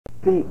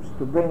steeps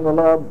to bring the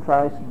Lord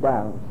Christ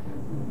down.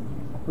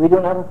 We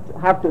do not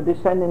have to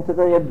descend into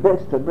the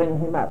abyss to bring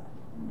him up.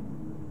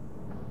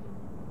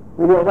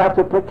 We don't have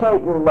to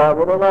placate you, Lord,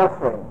 with an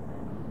offering.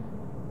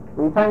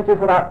 We thank you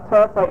for that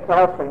perfect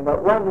offering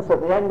that once at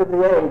the end of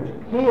the age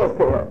he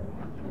appeared.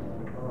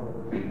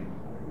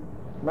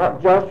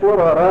 Not Joshua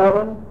or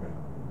Aaron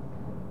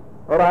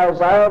or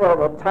Isaiah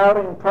or the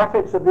towering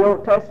prophets of the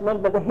Old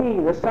Testament, but he,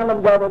 the Son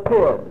of God,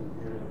 appeared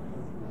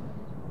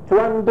to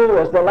undo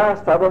as the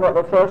last Adam what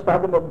the first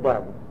Adam had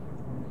done.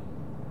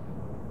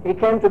 He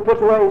came to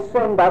put away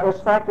sin by the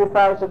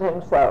sacrifice of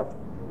himself.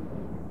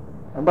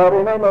 And there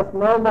remaineth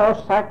no more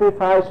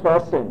sacrifice for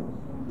sin.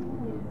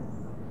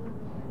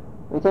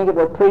 We think of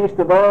the priest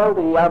of old.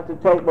 He had to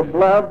take the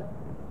blood.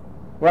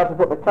 He had to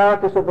put the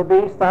carcass of the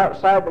beast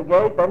outside the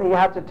gate. Then he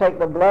had to take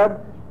the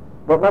blood,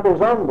 but not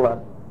his own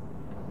blood.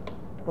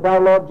 But our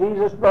Lord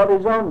Jesus brought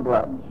his own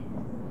blood.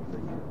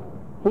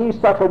 He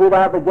suffered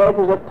without the gate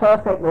as a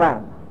perfect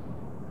lamb.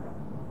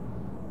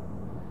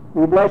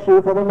 We bless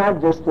you for the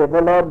majesty of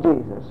the Lord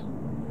Jesus.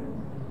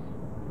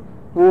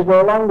 He is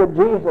no longer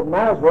Jesus of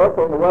Nazareth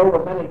in the way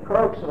that many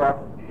crooks are.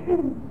 He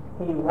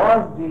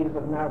was Jesus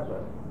of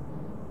Nazareth.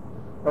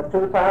 But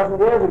 2,000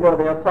 years ago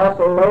the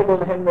apostle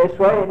labeled him this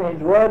way in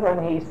his word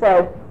when he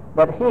said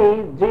that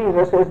he,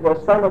 Jesus, is the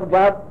Son of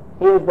God.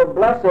 He is the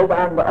blessed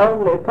and the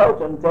only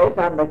potentate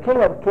and the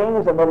King of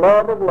kings and the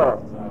Lord of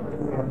lords.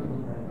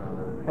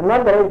 And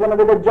one day he's going to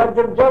be the judge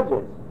of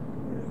judges.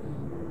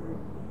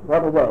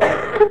 What a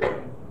day.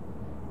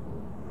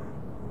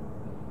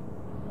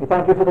 We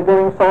thank you for the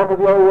going forth of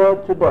your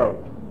word today.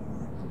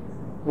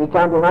 We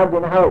can't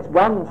imagine how it's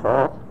gone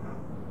forth.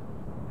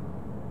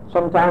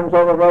 Sometimes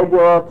over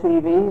radio or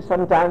TV,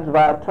 sometimes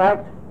via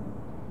tract,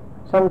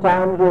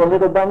 sometimes with a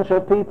little bunch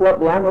of people up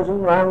the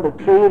Amazon round a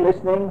tree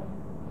listening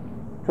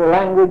to a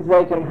language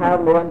they can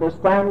hardly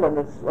understand, and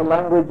it's a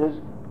language as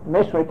a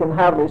missionary can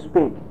hardly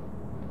speak.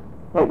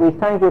 But we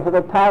thank you for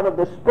the power of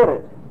the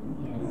Spirit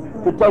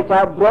to take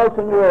our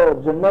broken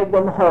words and make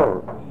them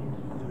whole.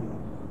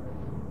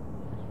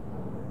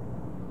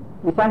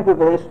 We thank you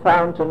for this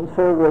fountain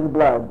filled with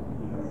blood,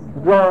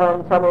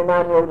 drawn from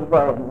Emmanuel's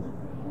veins.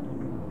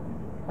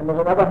 And there's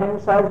another hymn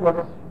says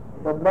that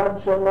the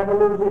blood shall never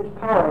lose its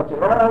power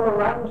till all the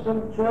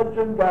ransomed church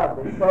of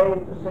God be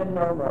saved to sin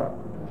no more.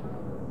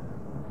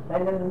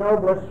 And in the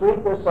noblest,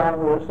 sweetest song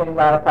we will sing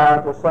by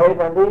power to save,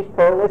 and these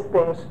poor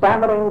lisping,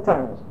 stammering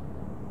tongues.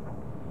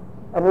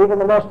 And even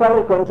the most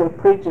eloquent of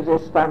preachers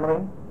is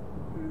stammering.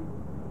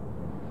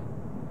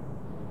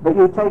 But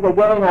you take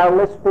again our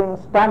lisping,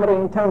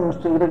 stammering tongues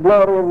to the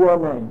glory of your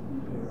name.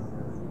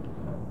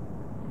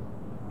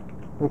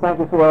 We thank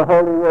you for your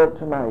holy word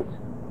tonight.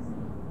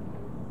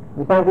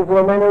 We thank you for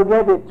the men who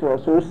gave it to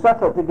us, who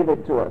suffered to give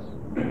it to us.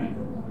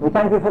 We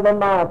thank you for the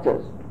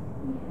martyrs.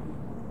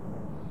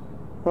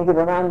 Think of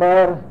the man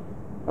there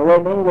away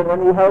in England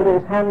when he held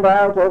his hand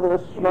out over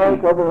the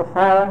smoke, over the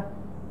fire,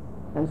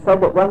 and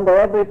said that one day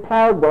every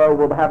plowboy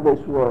would have this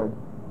word.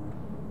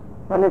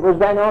 And it was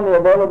then only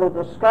available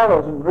to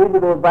scholars and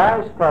readable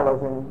by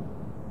scholars in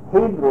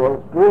Hebrew or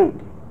Greek.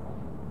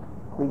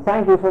 We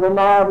thank you for the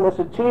marvelous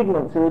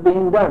achievements that have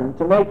been done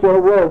to make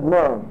your word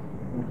known.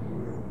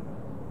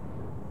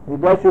 We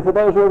bless you for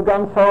those who have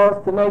gone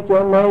forth to make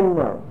your name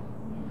known.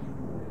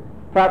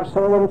 Perhaps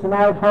some of them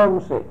tonight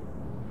homesick,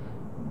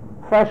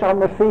 fresh on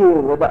the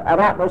field with an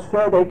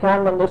atmosphere they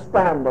can't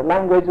understand, a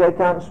language they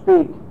can't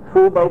speak,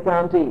 food they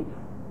can't eat,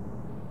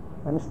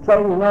 and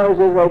strange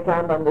noises they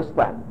can't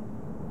understand.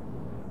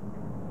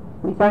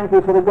 We thank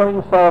you for the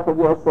going forth of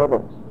your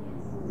servants.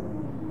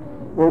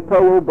 We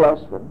pray you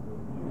bless them.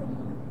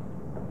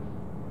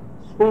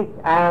 Speak,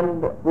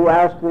 and we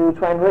ask you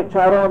to enrich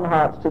our own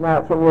hearts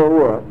tonight from your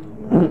word.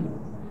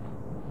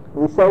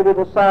 We say to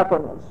the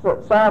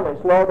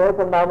psalmist, Lord,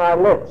 open thou my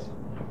lips,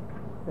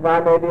 that I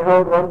may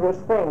behold wondrous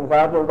things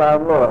out of thy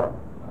law.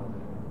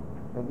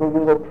 We give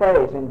you the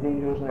praise in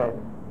Jesus' name.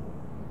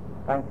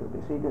 Thank you. Be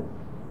seated.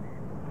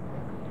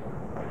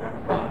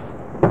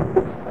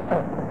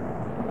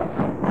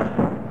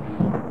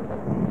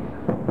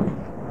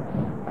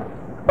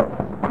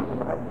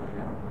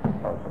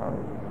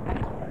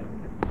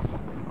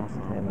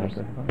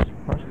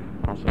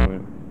 Also,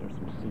 there's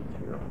some seats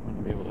here. I want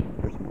to be able to,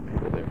 there's more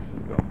people there.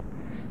 Go.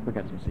 We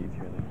got some seats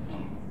here.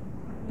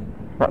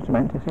 What's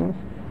meant to see? Well,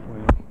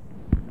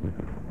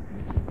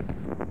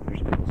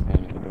 there's people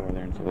standing at the door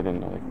there, and so they didn't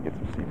know they could get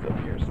some seats up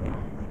here, so there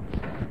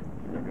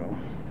you go.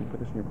 Can you put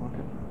this in your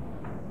pocket?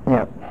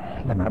 Yep,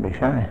 they might be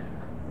shy.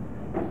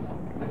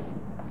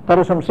 There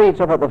are some seats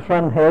up at the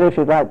front here if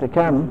you'd like to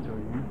come.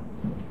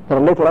 They're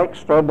a little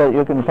extra, but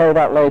you can pay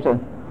that later.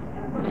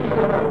 Can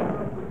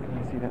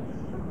you see that?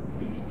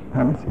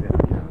 Huh? See that?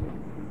 Yeah.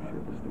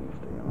 Sure, this thing will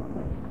stay on.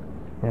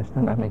 Yes,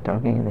 don't have me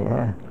talking in the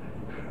air.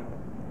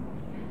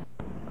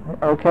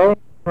 Okay,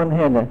 one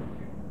here then.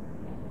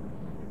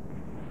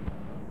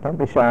 Don't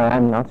be shy,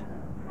 I'm not.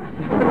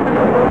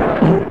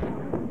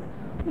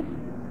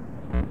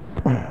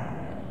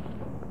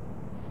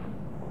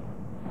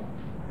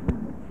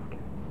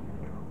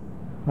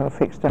 All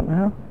fixed up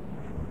now?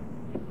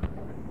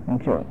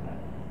 Thank you.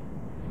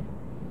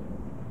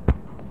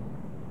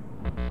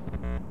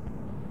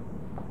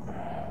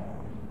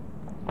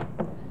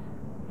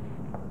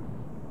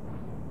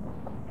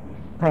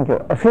 Thank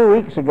you. A few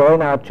weeks ago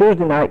in our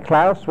Tuesday night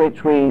class,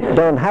 which we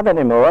don't have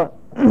anymore,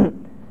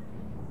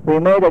 we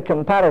made a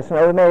comparison,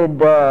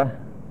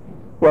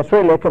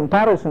 really a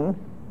comparison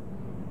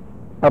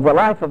of the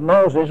life of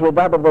Moses with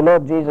that of the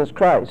Lord Jesus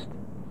Christ.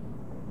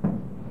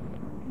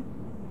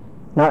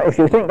 Now, if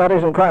you think that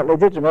isn't quite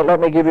legitimate, let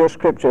me give you a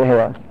scripture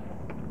here.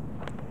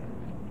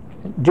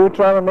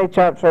 Deuteronomy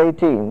chapter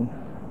 18.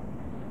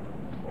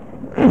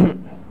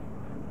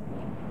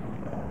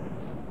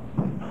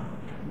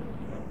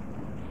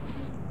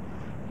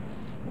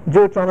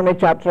 Deuteronomy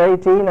chapter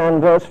 18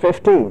 and verse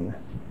 15.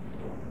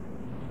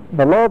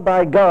 The Lord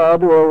thy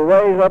God will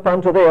raise up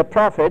unto thee a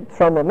prophet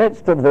from the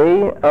midst of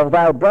thee, of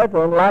thy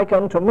brethren, like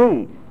unto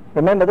me.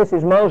 Remember, this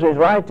is Moses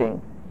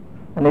writing,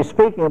 and he's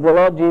speaking of the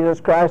Lord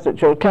Jesus Christ that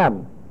shall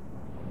come.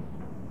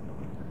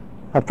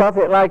 A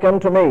prophet like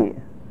unto me,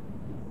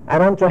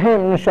 and unto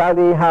him shall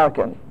ye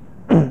hearken.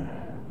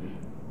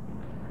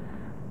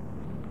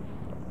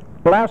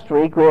 Last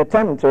week we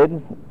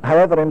attempted,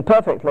 however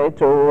imperfectly,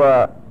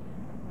 to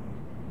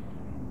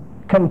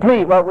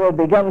complete what we had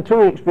begun 2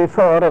 weeks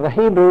before of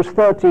Hebrews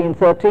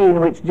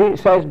 13:13, which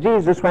says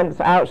Jesus went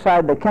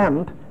outside the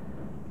camp,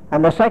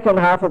 and the second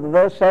half of the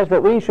verse says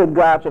that we should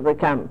go out of the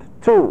camp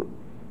too,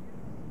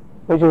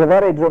 which is a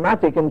very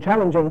dramatic and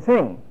challenging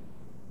thing.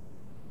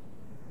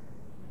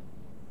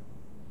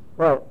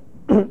 Well,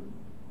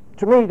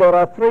 to me there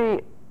are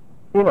three,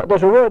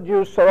 there's a word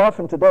used so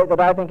often today that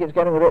I think it's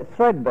getting a bit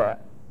threadbare.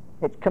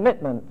 It's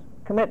commitment,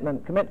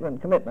 commitment,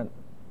 commitment, commitment.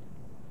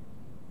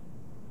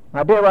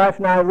 My dear wife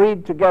and I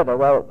read together.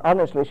 Well,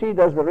 honestly, she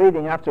does the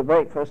reading after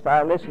breakfast,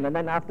 I listen, and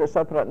then after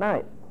supper at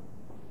night.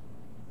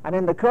 And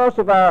in the course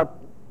of our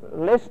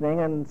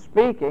listening and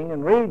speaking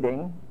and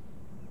reading,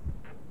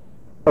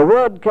 a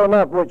word came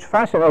up which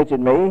fascinated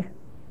me,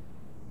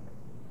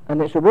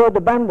 and it's the word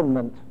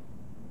abandonment.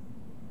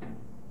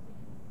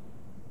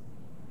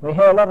 We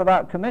hear a lot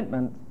about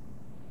commitment.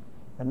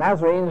 The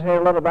Nazarenes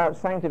hear a lot about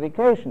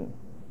sanctification.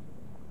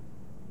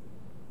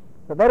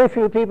 But very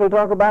few people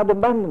talk about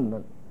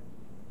abandonment.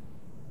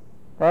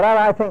 There are,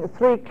 I think,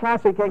 three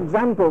classic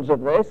examples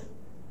of this.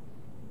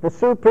 The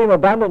supreme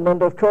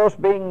abandonment, of course,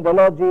 being the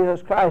Lord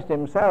Jesus Christ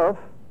himself.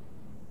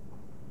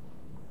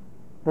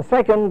 The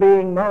second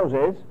being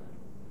Moses.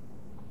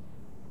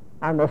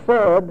 And the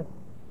third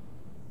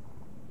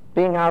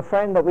being our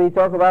friend that we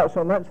talk about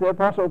so much, the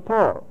Apostle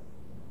Paul.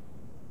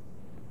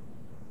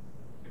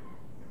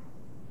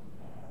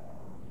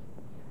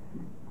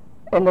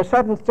 In the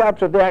 7th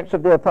chapter of the Acts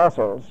of the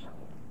Apostles,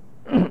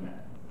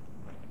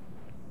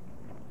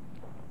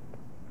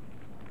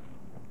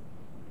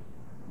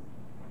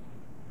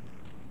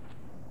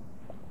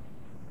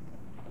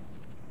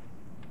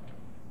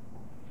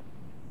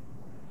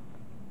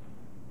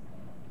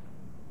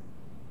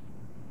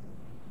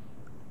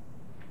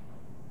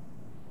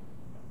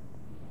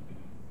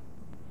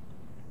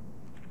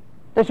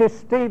 this is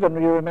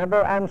Stephen, you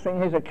remember, answering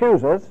his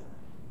accusers,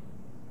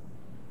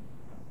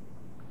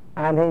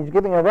 and he's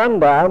giving a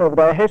rundown of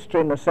their history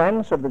in the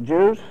sense of the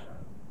Jews.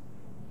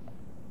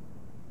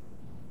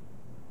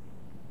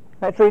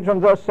 Let's read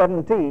from verse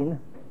 17.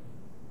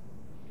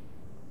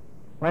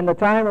 When the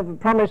time of the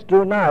promise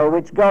drew nigh,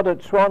 which God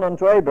had sworn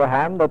unto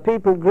Abraham, the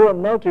people grew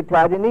and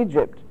multiplied in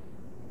Egypt,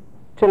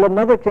 till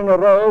another king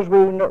arose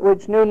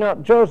which knew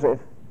not Joseph.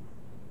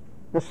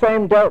 The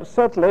same dealt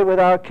subtly with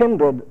our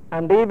kindred,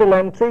 and evil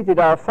entreated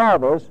our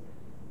fathers,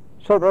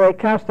 so that they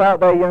cast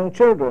out their young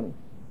children,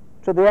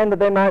 to the end that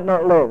they might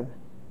not live.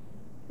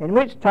 In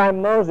which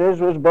time Moses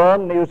was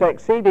born, and he was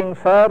exceeding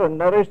fair, and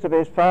nourished of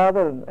his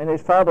father in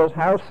his father's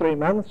house 3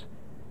 months.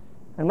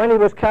 And when he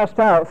was cast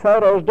out,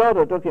 Pharaoh's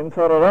daughter took him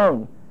for her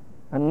own,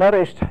 and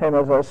nourished him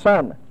as her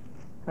son.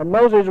 And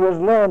Moses was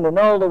learned in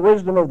all the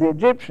wisdom of the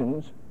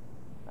Egyptians,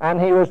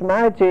 and he was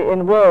mighty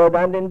in word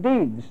and in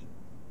deeds.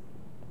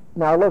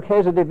 Now look,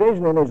 here's a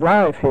division in his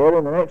life here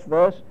in the next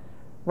verse.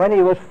 When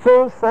he was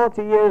full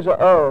 40 years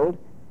old,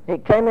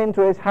 it came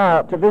into his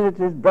heart to visit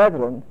his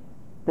brethren,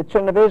 the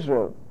children of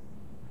Israel.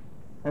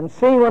 And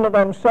seeing one of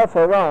them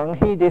suffer wrong,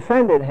 he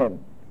defended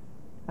him,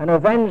 and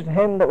avenged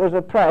him that was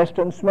oppressed,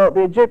 and smote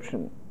the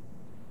Egyptian.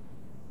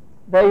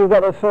 There you've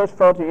got the first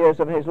 40 years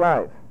of his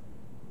life.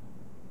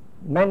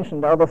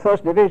 Mentioned, or the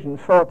first division,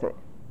 40.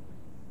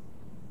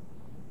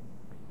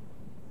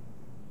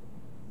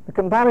 The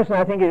comparison,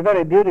 I think, is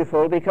very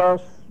beautiful, because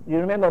you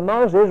remember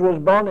Moses was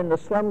born in the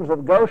slums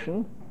of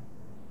Goshen,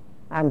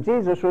 and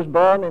Jesus was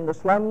born in the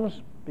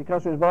slums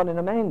because he was born in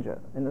a manger,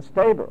 in the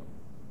stable.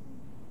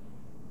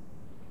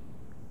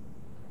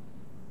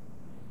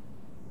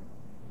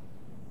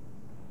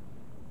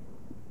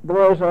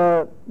 There was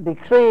a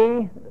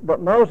decree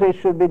that Moses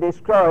should be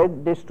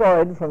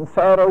destroyed from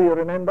Pharaoh, you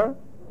remember?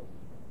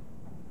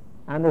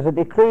 And there's a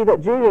decree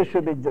that Jesus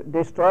should be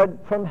destroyed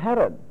from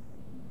Herod.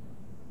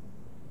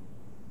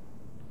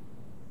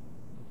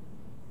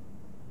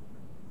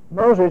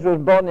 Moses was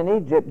born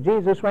in Egypt.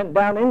 Jesus went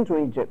down into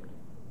Egypt.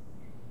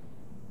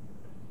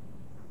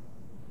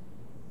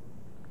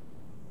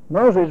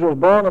 Moses was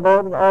born of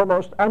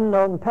almost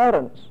unknown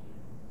parents.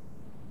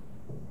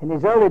 In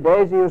his early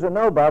days he was a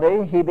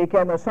nobody, he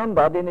became a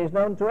somebody, and he's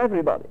known to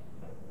everybody.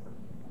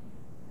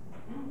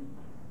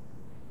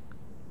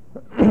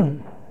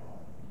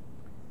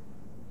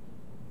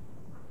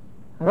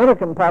 Another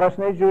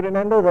comparison is, you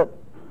remember that,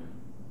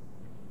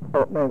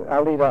 maybe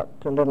I'll leave that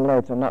a little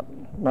later, not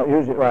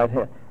use it right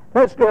here.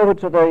 Let's go over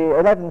to the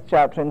 11th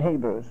chapter in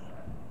Hebrews.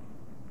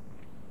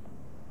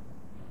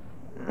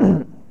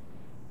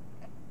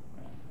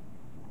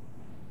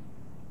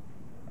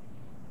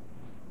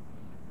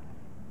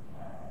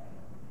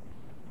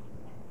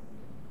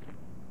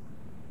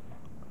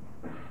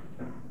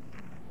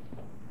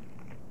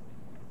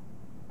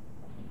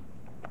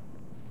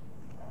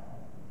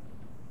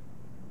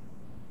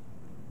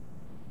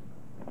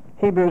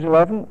 Hebrews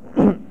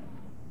 11.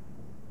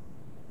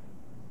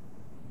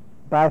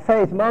 By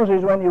faith,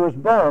 Moses, when he was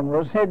born,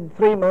 was hid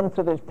 3 months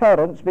of his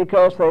parents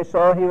because they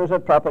saw he was a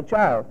proper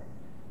child,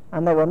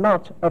 and they were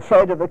not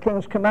afraid of the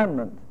king's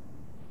commandment.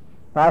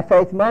 By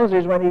faith,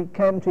 Moses, when he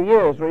came to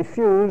years,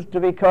 refused to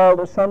be called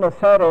the son of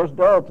Pharaoh's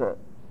daughter.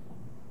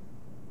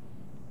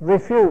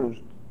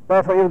 Refused.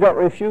 Therefore, you've got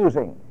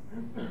refusing.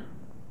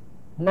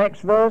 Next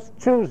verse,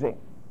 choosing.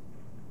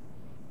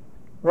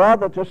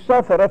 Rather to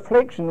suffer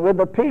affliction with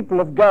the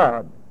people of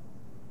God.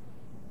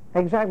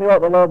 Exactly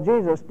what the Lord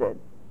Jesus did.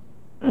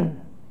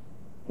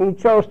 He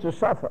chose to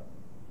suffer.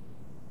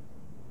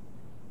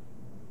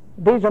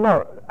 These are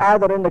not,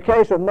 either in the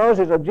case of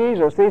Moses or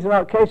Jesus, these are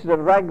not cases of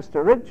rags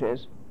to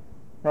riches.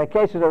 They're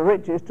cases of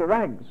riches to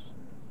rags.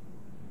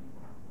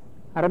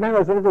 I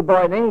remember as a little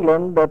boy in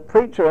England, the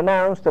preacher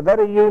announced a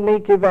very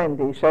unique event.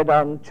 He said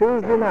on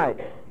Tuesday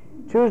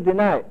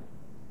night,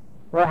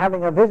 we're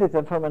having a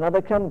visitor from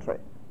another country.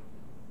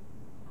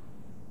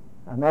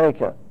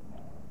 America.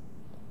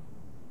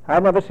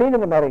 I'd never seen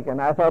an American.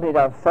 I thought he'd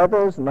have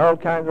feathers and all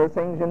kinds of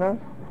things, you know.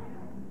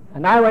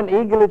 And I went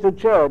eagerly to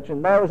church,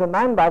 and there was a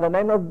man by the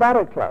name of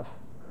Barraclough.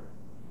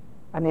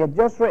 And he had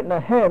just written a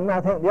hymn, I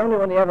think the only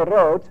one he ever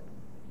wrote.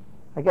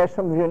 I guess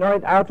some of you know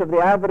it, out of the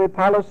ivory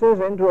palaces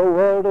into a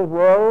world of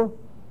woe,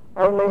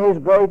 only his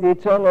great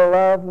eternal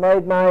love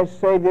made my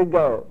Saviour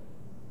go.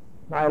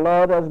 My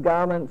Lord has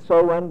garments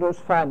so wondrous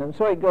fine. And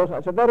so it goes on.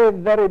 It's a very,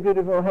 very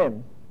beautiful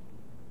hymn.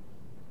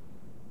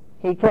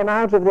 He came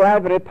out of the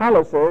ivory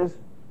palaces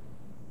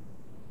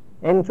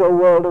into a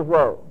world of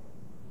woe.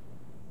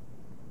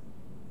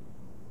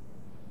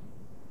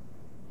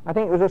 I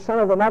think it was the son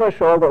of the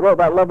Mareschal that wrote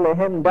that lovely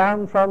hymn,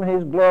 Down from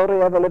His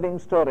Glory, Ever-Living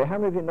Story. How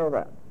many of you know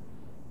that?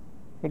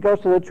 It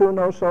goes to the tune,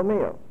 O So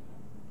Mio.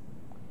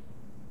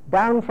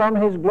 Down from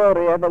His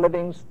glory,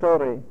 ever-living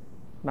story,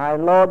 my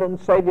Lord and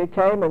Saviour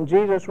came, and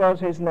Jesus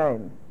was His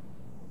name.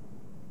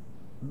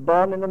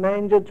 Born in the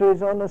manger, to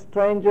His own a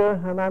stranger,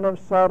 a man of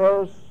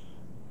sorrows.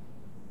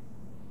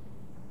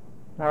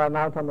 Now I'm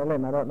out on the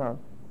limb, I don't know.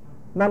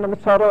 Man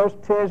of sorrows,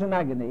 tears and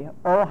agony.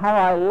 Oh, how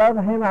I love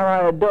Him, how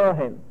I adore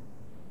Him.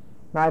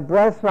 My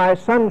breath, my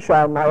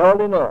sunshine, my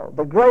all in all.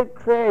 The great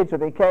Creator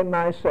became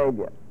my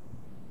Saviour,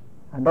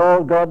 and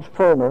all God's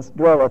fullness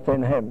dwelleth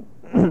in Him.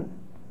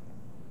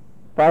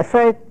 By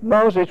faith,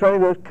 Moses, when he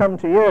was come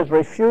to years,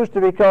 refused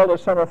to be called the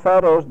son of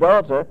Pharaoh's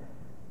daughter,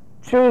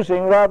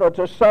 choosing rather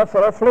to suffer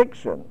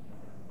affliction.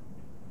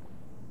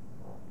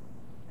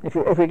 If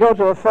we go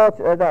to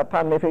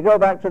if we go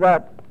back to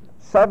that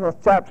 7th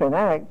chapter in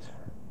Acts,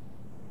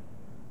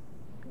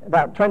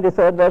 about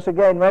 23rd verse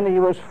again, when he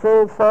was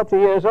full 40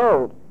 years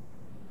old,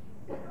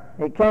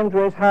 it came to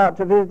his heart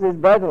to visit his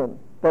brethren.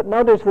 But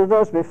notice the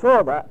verse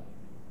before that,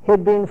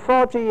 he'd been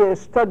 40 years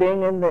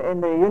studying in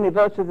the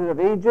universities of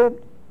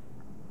Egypt.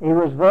 He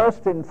was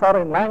versed in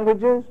foreign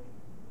languages.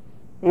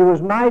 He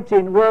was mighty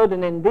in word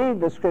and in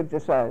deed, the scripture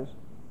says.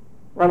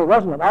 Well, he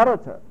wasn't an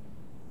orator.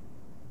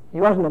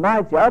 He wasn't a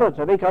mighty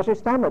orator because he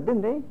stammered,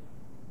 didn't he?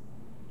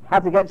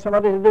 Had to get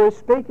somebody to do his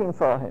speaking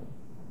for him.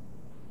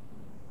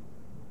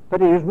 But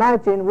he was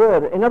mighty in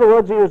word. In other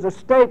words, he was a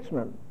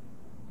statesman.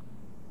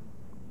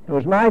 He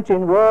was mighty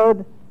in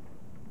word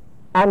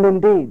and in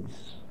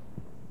deeds.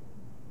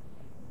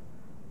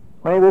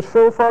 When he was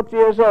full 40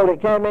 years old,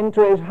 it came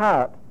into his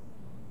heart.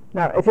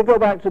 Now, if you go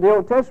back to the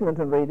Old Testament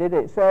and read it,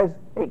 it says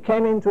it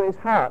came into his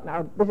heart.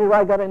 Now, this is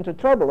why he got into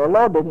trouble. The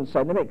Lord didn't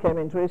send him, it came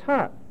into his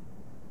heart.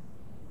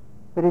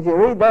 But if you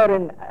read there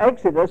in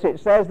Exodus, it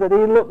says that he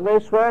looked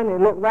this way and he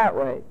looked that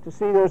way to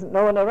see there was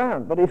no one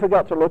around, but he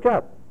forgot to look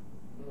up.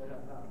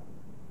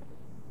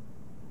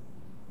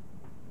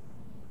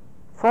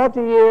 40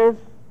 years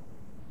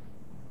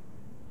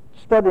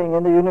studying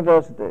in the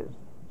universities,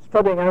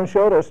 studying, I'm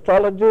sure,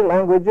 astrology,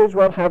 languages,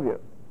 what have you.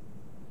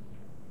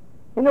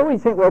 You know, we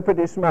think we're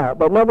pretty smart,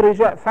 but nobody's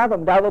yet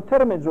fathomed how the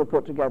pyramids were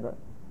put together.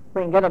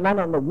 We can get a man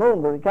on the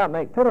moon, but we can't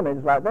make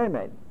pyramids like they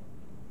made.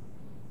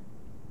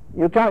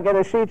 You can't get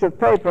a sheet of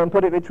paper and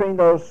put it between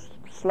those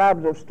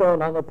slabs of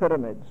stone on the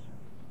pyramids.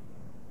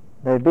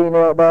 They've been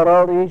there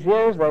all these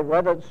years, they've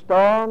weathered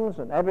storms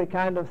and every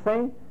kind of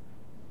thing,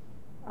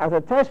 as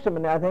a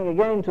testimony, I think,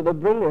 again, to the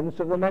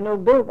brilliance of the men who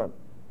built them.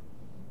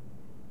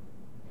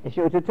 If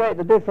you were to take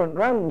the different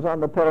runs on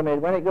the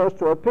pyramid, when it goes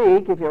to a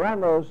peak, if you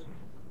ran those,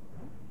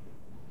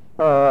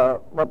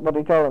 what do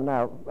you call them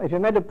now? If you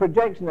made a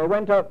projection, they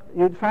went up,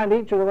 you'd find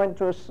each of them went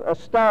to a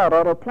star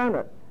or a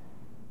planet.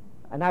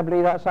 And I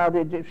believe that's how the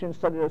Egyptians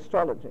studied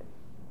astrology.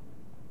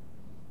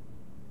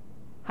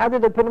 How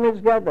did the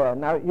pyramids get there?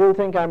 Now, you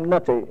think I'm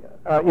nutty.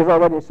 You've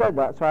already said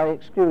that, so I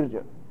excused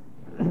you.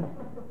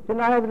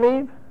 Didn't I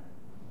believe?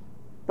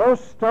 Those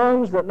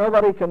stones that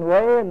nobody can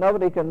weigh and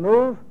nobody can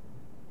move,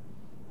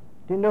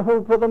 do you know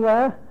who put them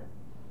there?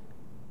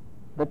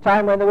 The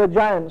time when there were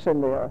giants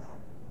in the earth.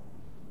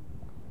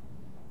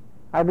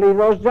 I believe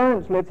those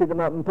giants lifted them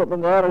up and put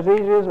them there as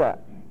easy as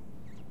that.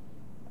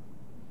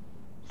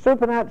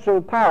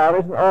 Supernatural power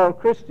isn't all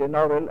Christian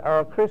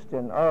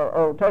or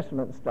Old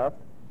Testament stuff.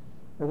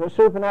 There's a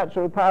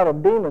supernatural power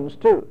of demons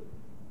too.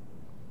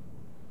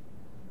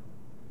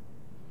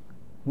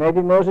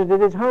 Maybe Moses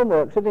did his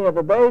homework sitting at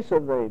the base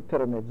of the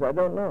pyramids, I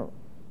don't know.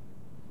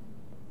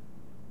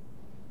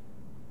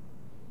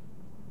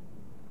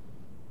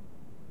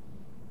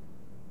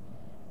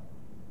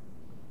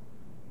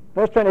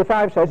 Verse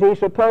 25 says, he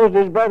supposed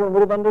his brethren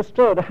would have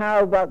understood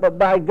how that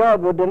by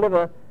God would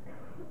deliver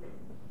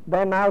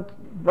them out,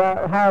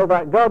 how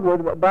that God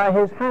would by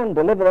his hand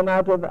deliver them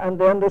out of, and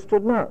they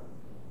understood not.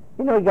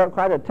 You know, he got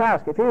quite a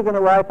task. If he was going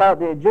to wipe out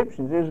the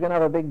Egyptians, he was going to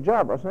have a big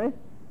job, wasn't he?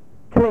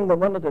 Killing them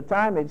one at a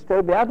time, he'd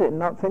still be at it and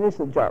not finish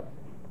the job.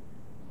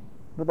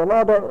 But the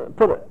Lord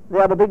they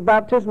had a big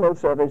baptismal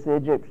service, the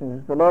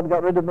Egyptians. The Lord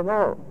got rid of them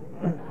all.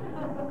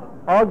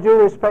 All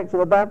due respect to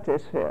the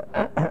Baptists here.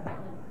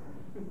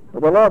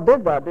 But the Lord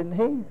did that, didn't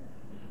he?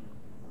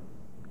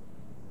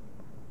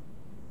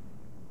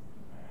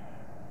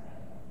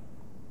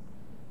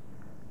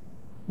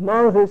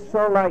 Moses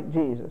so like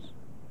Jesus.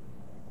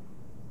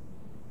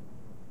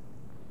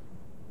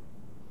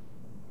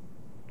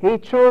 He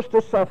chose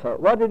to suffer.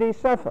 What did he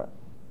suffer?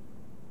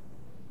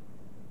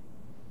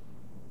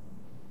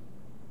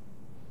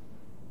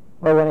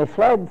 Well, when he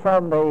fled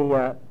from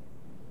the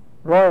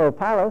royal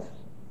palace,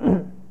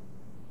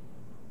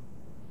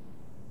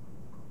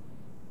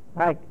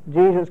 like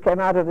Jesus came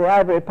out of the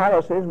ivory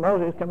palaces,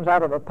 Moses comes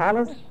out of a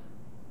palace.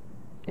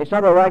 It's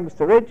not a rags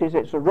to riches,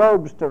 it's a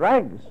robes to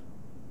rags.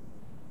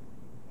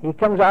 He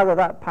comes out of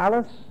that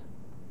palace.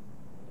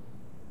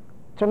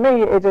 To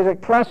me, it is a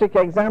classic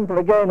example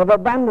again of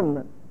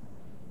abandonment.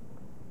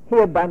 He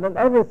abandoned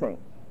everything.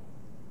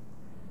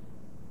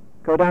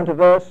 Go down to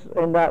verse,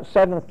 in that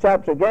 7th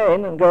chapter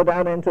again, and go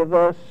down into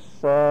verse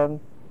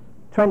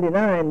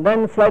 29.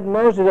 Then fled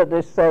Moses at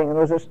this saying, and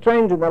was a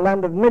stranger in the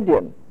land of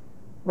Midian,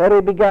 where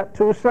he begat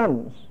 2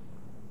 sons.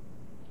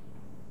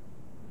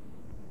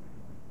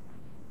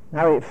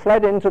 Now he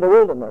fled into the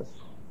wilderness.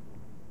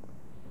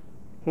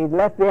 He'd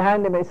left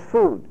behind him his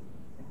food.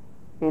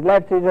 He'd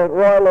left his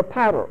royal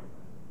apparel.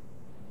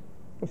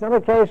 It's not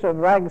a case of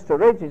rags to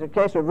riches, it's a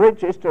case of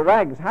riches to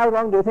rags. How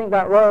long do you think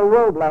that royal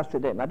robe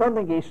lasted him? I don't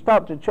think he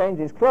stopped to change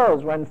his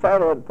clothes when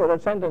Pharaoh had put a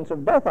sentence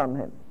of death on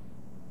him.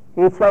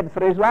 He fled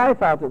for his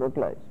life out of the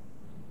place.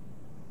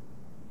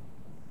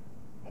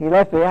 He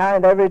left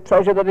behind every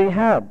treasure that he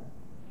had,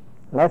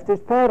 left his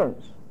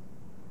parents,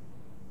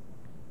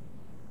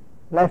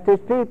 left his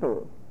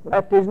people,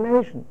 left his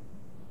nation.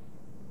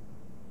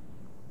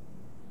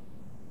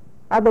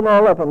 Add them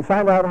all up and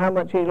find out how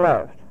much he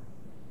left.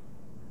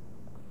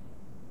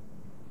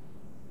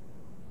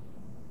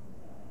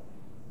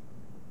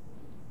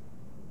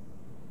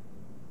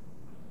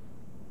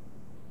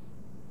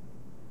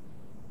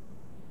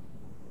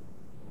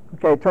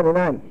 Okay,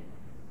 29.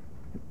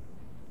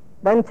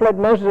 Then fled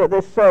Moses at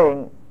this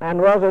saying, and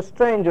was a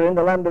stranger in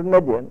the land of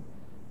Midian,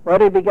 where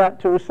he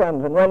begat 2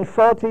 sons. And when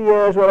 40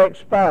 years were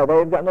expired,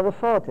 they've got another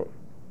 40.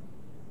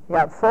 He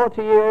had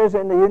 40 years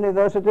in the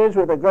universities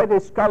with the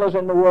greatest scholars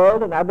in the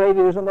world, and I believe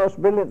he was the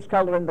most brilliant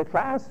scholar in the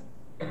class.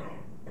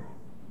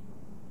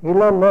 He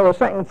learned more the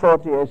second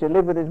 40 years. He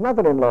lived with his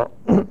mother-in-law.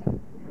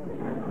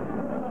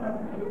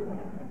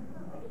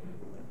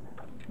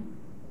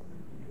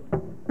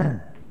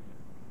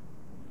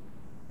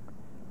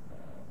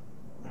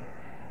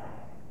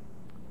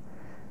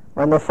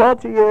 When the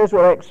 40 years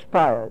were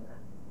expired,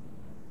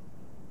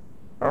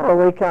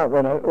 we can't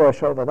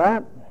rush over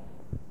that.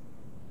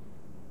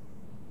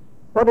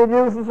 What did he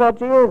do for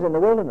 40 years in the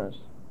wilderness?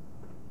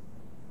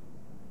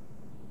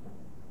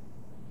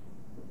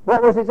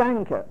 What was his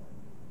anchor?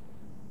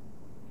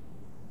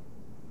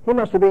 He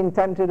must have been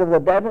tempted of the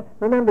devil.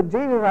 Remember,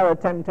 Jesus had a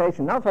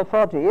temptation, not for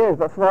 40 years,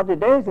 but 40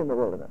 days in the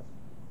wilderness.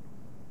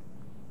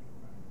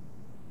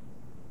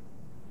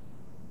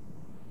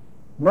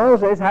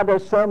 Moses had a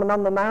Sermon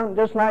on the Mount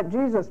just like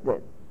Jesus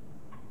did.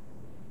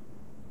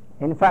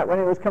 In fact, when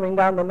he was coming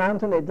down the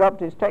mountain, he dropped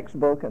his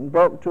textbook and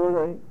broke 2 of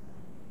the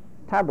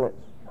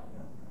tablets.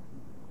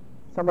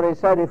 Somebody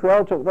said if we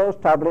all took those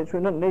tablets, we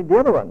didn't need the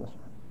other ones.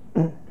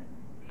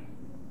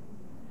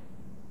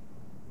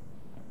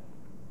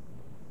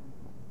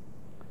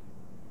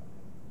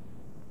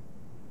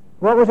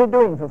 What was he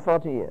doing for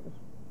 40 years?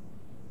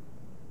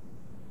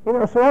 You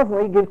know, so often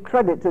we give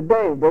credit to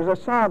David as a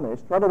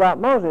psalmist. What about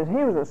Moses? He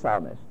was a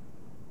psalmist.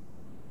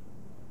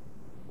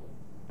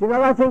 Do you know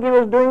what I think he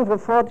was doing for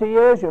 40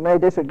 years? You may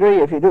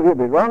disagree. If you do, you'll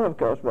be wrong, of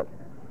course, but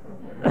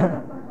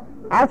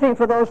I think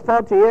for those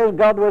 40 years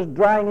God was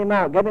drying him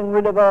out, getting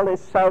rid of all his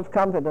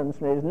self-confidence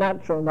and his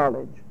natural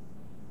knowledge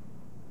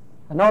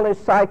and all his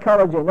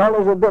psychology and all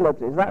his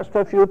abilities. That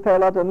stuff you pay a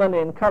lot of money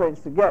in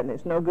college to get, and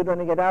it's no good when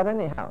you get out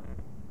anyhow.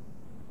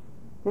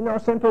 You know a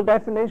simple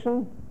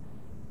definition?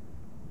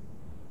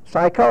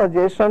 Psychology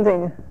is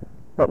something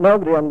that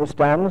nobody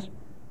understands.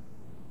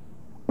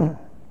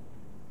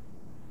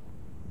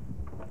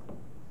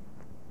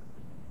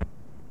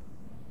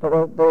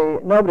 But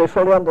nobody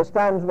fully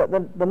understands, but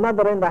the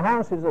mother in the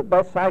house is the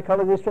best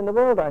psychologist in the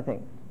world, I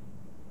think.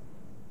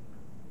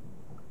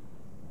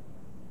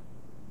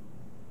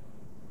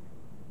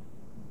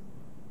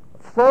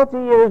 "40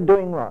 years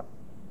doing what?"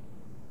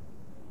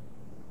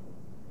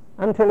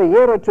 Until a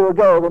year or two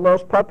ago, the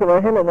most popular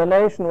hymn in the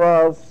nation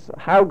was,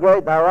 "How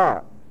Great Thou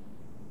Art.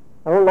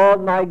 O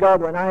Lord my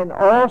God, when I in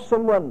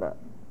awesome wonder."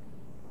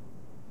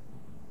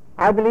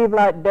 I believe,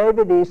 like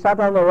David, he sat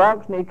on the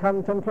rocks and he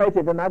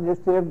contemplated the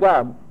majesty of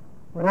God.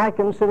 "When I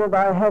consider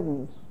thy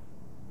heavens,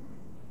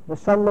 the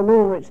sun, the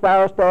moon, which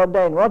thou hast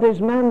ordained, what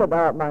is man that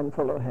thou art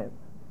mindful of him?"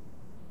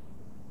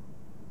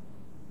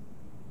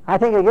 I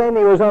think again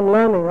he was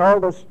unlearning all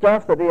the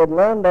stuff that he had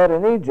learned there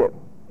in Egypt.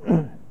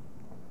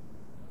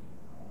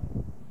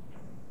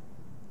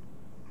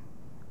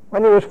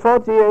 When he was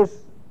 40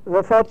 years,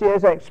 the 40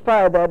 years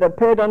expired, there had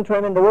appeared unto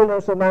him in the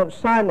wilderness of Mount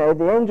Sinai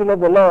the angel of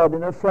the Lord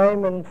in a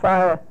flame and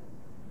fire,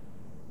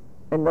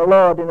 in the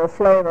Lord in a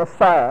flame of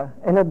fire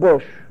in a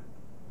bush.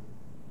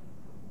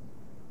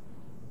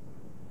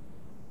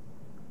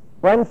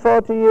 When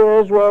 40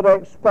 years were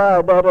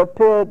expired, there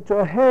appeared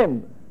to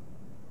him.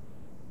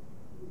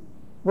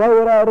 Where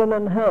were Aaron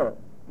and Hur?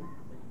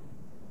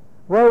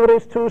 Where were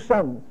his two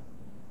sons?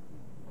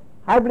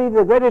 I believe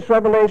the greatest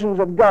revelations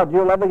of God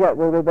you'll ever get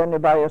will be when you're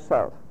by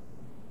yourself.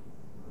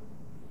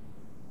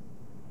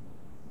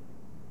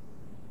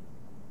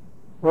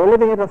 We're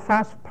living at a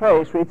fast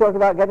pace. We talk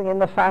about getting in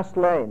the fast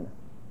lane.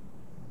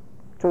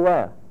 To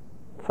where?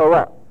 For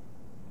what?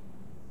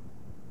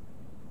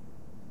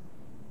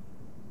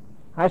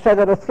 I said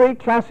there are three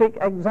classic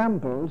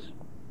examples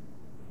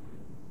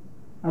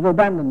of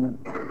abandonment.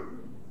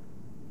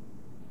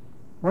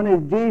 One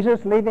is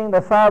Jesus leaving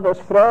the Father's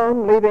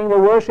throne, leaving the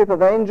worship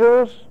of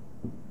angels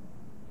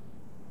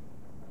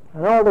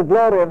and all the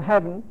glory of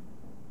heaven,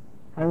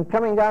 and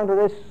coming down to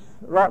this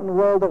rotten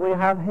world that we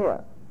have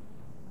here.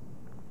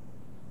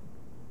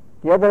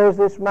 The other is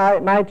this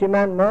mighty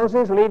man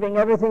Moses, leaving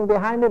everything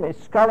behind him, his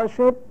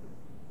scholarship.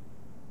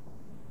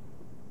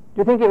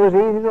 Do you think it was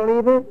easy to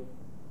leave it?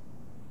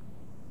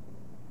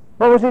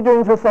 What was he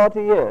doing for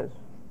 40 years?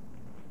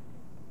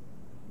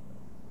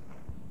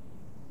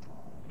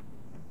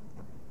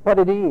 What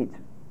did he eat?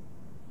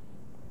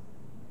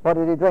 What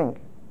did he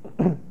drink?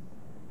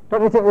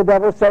 Don't you think the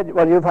devil said,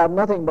 well, you've had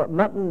nothing but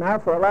mutton now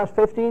for the last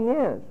 15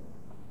 years.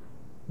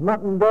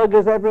 Mutton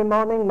burgers every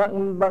morning,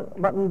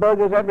 mutton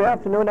burgers every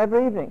afternoon,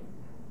 every evening.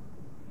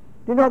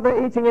 Do you know what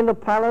they're eating in the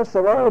palace,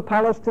 the royal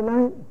palace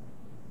tonight?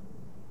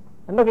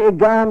 And look at your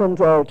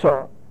garment all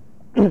torn.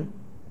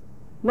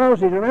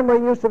 Moses, remember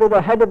he used to be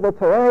the head of the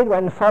parade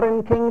when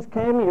foreign kings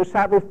came? You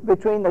sat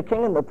between the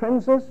king and the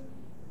princess.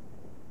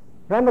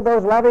 Remember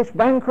those lavish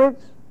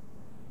banquets?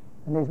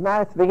 And his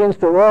mouth begins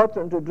to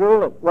water and to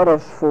drool. What a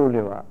fool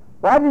you are.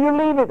 Why did you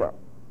leave it up?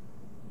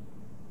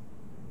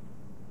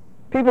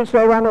 People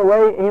say he ran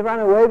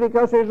away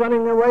because he was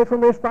running away from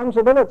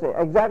responsibility.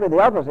 Exactly the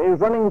opposite. He was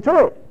running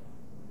to it.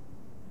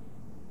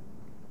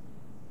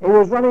 He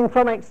was running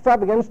from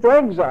extravagance to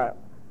exile.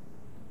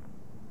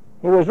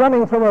 He was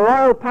running from a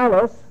royal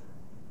palace.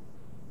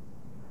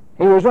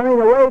 He was running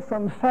away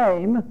from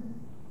fame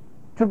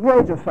to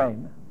greater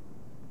fame.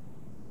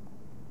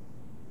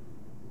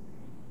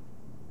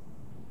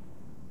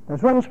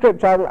 There's one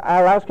scripture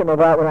I'll ask him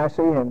about when I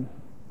see him.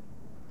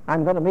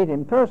 I'm going to meet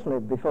him personally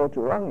before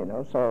too long, you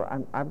know, so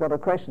I've got a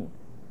question.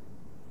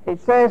 It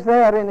says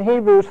there in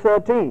Hebrews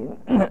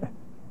 13,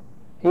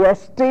 he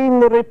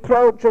esteemed the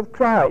reproach of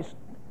Christ.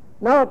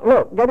 Not,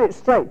 look, get it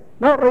straight,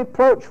 not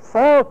reproach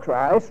for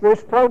Christ,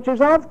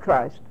 reproaches of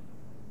Christ.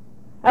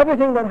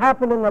 Everything that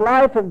happened in the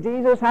life of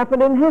Jesus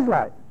happened in his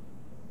life.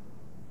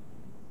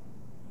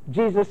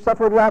 Jesus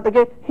suffered without the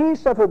gate, he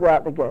suffered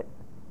without the gate.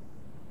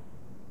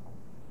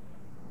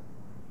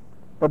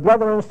 The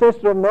brother and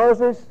sister of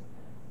Moses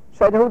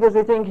said, who does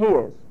he think he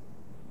is?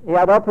 He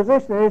had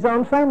opposition in his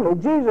own family.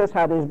 Jesus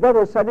had. His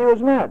brothers said he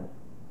was mad.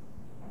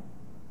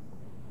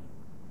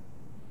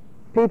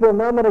 People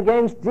murmured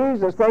against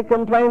Jesus. They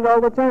complained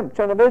all the time. The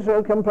children of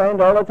Israel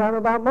complained all the time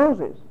about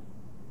Moses.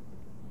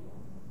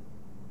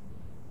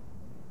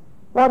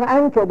 What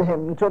anchored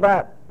him to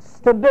that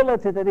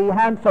stability that he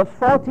had for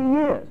 40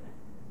 years?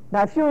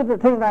 Now, if you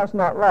think that's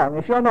not wrong,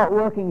 if you're not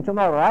working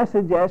tomorrow, I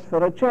suggest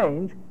for a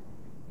change,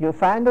 you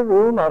find a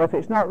room, or if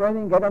it's not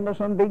raining, get under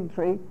some big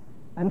tree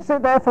and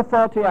sit there for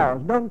 40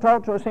 hours. Don't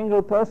talk to a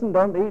single person,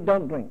 don't eat,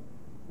 don't drink.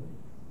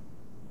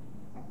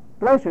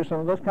 Bless you, some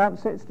of us can't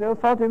sit still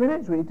 40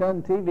 minutes. We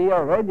turn TV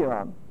or radio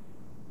on.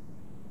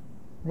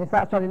 And if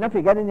that's not enough,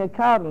 you get in your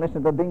car and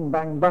listen to bing,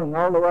 bang, bung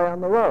all the way on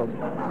the road.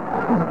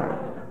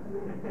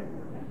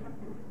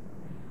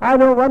 I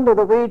don't wonder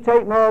that we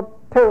take more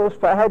pills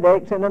for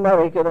headaches in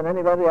America than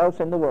anybody else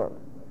in the world.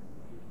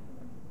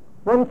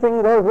 One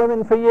thing, those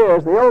women for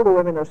years, the older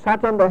women, have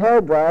sat on the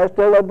hairdryers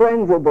till their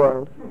brains were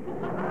boiled.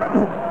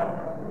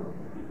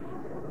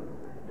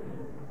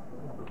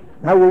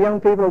 Now you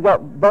young people have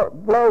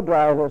got blow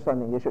dryers or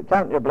something. You should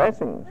count your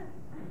blessings.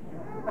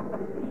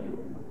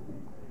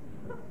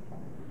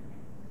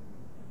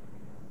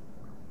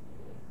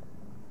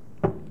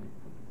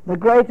 The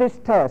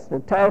greatest test, the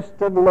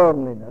test of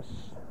loneliness.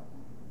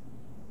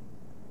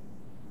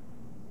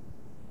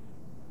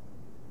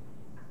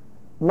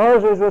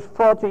 Moses was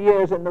 40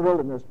 years in the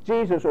wilderness.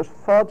 Jesus was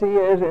 40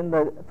 days in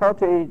the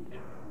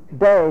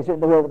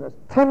wilderness.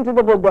 Tempted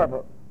of the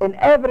devil in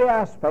every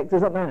aspect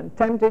as a man.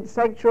 Tempted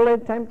sexually,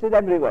 tempted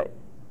every way.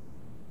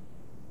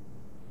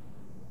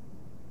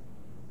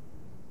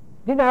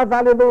 Do you know how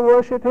valuable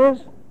worship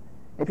is?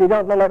 If you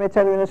don't know, let me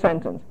tell you in a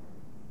sentence.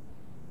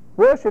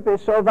 Worship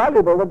is so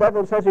valuable, the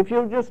devil says, if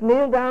you just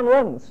kneel down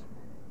once.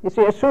 You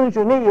see, as soon as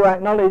you kneel, you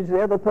acknowledge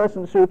the other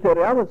person's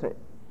superiority.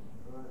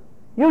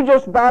 You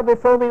just bow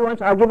before me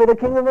once, I'll give you the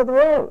kingdom of the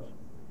world.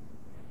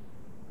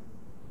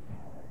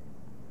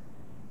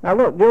 Now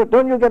look,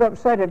 don't you get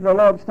upset if the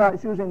Lord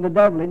starts using the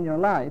devil in your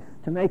life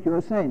to make you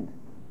a saint.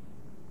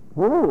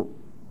 Ooh,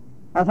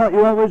 I thought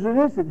you always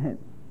resisted him.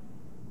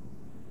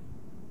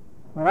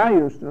 Well, I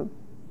used to.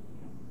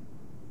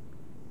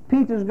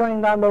 Peter's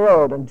going down the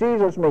road and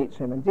Jesus meets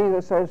him, and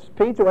Jesus says,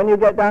 Peter, when you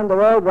get down the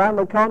road, round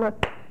the corner,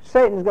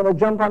 Satan's going to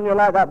jump on you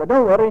like that, but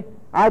don't worry.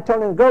 I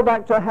told him, go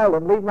back to hell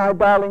and leave my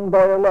darling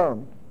boy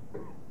alone.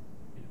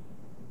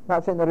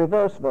 That's in the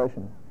reverse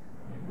version.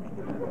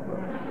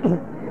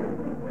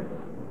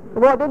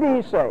 What did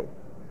he say?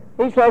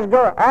 He says,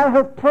 go, I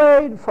have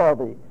prayed for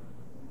thee.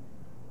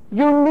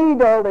 You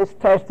need all this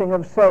testing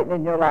of Satan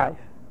in your life.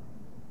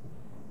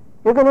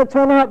 You're going to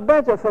turn out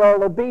better for all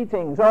the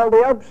beatings, all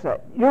the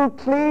upset. You'll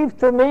cleave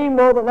to me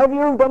more than ever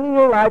you've done in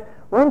your life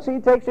once he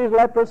takes his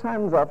leprous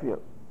hands off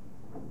you.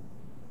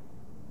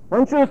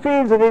 Once you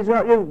feel that he's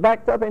got you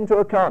backed up into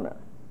a corner.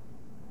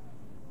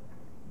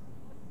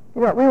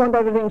 You know, we want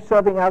everything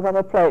serving out on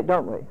a plate,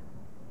 don't we?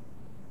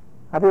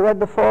 Have you read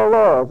the 4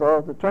 laws,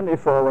 or the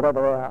 24,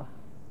 whatever they are?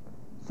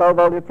 Solve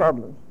all your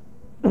problems.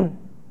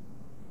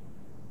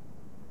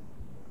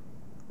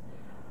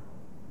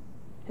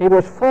 He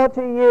was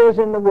 40 years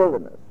in the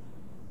wilderness.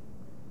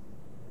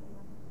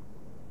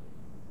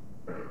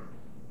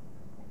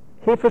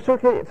 He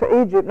forsook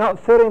for Egypt, not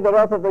fearing the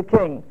wrath of the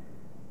king,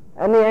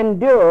 and he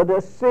endured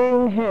as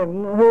seeing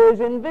him who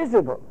is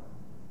invisible.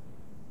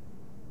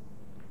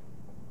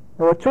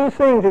 There were 2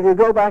 things, if you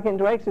go back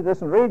into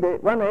Exodus and read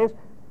it. One is,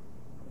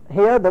 he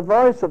heard the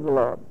voice of the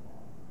Lord.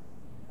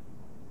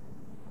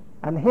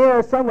 And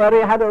here somewhere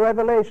he had a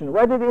revelation.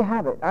 Where did he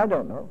have it? I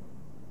don't know.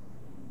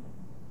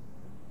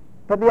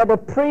 But he had a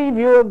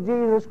preview of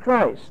Jesus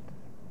Christ.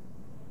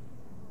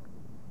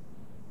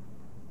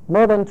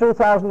 More than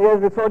 2,000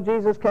 years before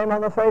Jesus came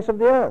on the face of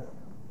the earth.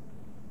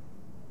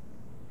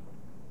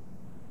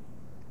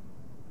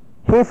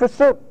 He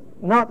forsook,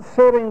 not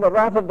fearing the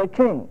wrath of the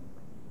king.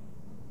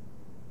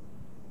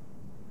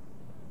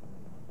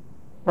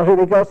 Was it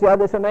because he had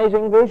this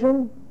amazing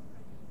vision?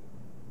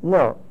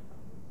 No.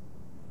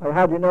 Well,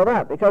 how do you know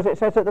that? Because it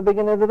says at the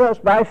beginning of the verse,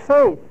 by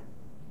faith.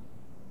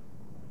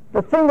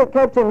 The thing that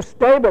kept him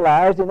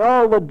stabilized in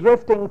all the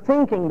drifting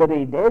thinking that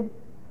he did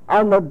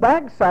on the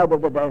backside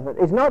of the desert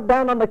is not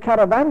down on the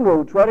caravan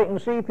routes where he can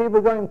see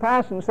people going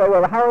past and say,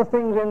 well, how are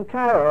things in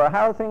Cairo, or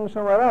how are things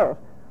somewhere else,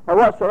 or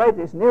what's the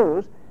latest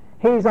news?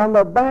 He's on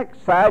the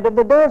backside of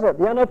the desert,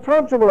 the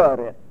unapproachable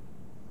area.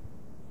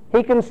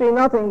 He can see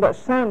nothing but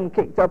sand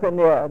kicked up in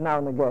the air now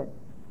and again.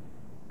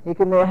 He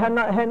can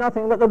hear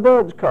nothing but the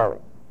birds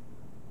calling.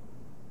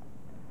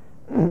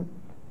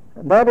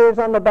 That is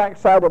on the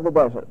backside of the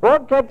desert.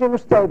 What kept him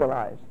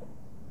stabilized?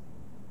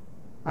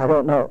 I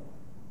don't know.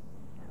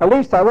 At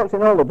least I looked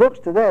in all the books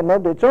today and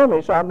nobody told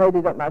me, so I made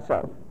it up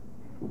myself.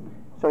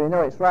 So you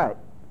know it's right.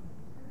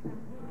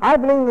 I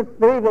believe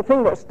the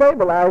thing that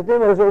stabilized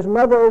him was his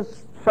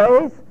mother's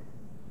faith,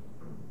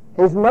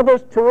 his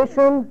mother's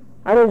tuition,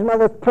 and his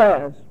mother's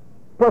prayers,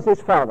 plus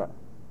his father.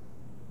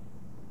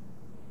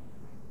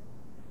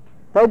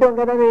 They don't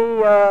get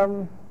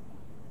any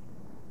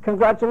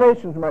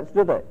congratulations much,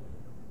 do they?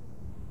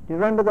 Do you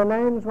remember the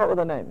names? What were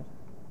the names?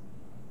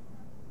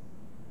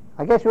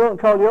 I guess you won't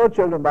call your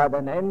children by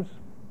their names.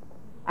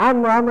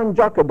 Amram and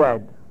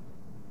Jochebed.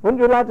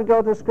 Wouldn't you like to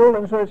go to school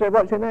and so say,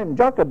 what's your name?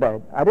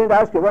 Jochebed. I didn't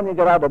ask you when you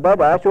get out of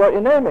bed, I asked you what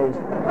your name is.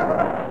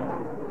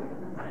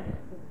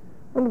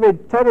 Wouldn't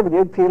it be terrible?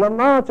 You'd feel a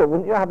martyr,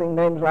 wouldn't you, having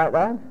names like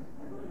that?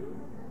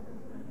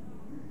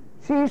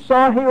 She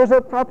saw he was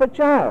a proper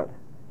child.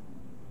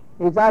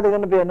 He's either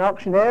going to be an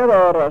auctioneer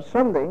or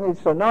something.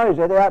 He's so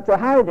noisy they had to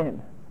hide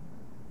him.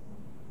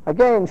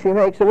 Again, she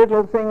makes a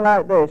little thing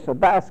like this, a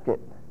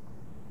basket,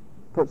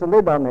 puts a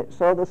lid on it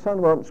so the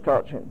sun won't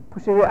scorch him,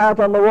 pushes it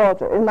out on the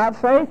water. Isn't that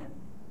faith?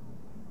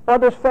 What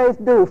does faith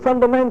do?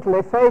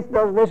 Fundamentally, faith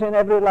does this in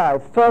every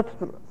life.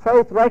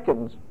 Faith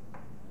reckons.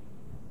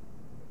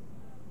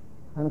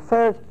 And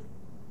faith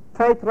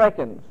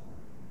reckons,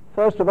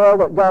 first of all,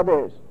 that God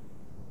is.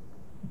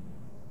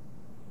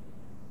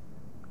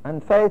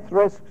 And faith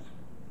risks.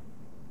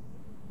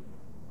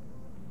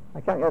 I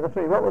can't get the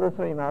three. What were the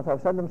three, Mark?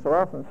 I've said them so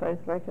often. Faith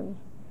reckons.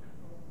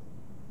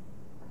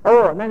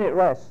 Oh, and then it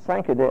rests.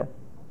 Thank you, dear.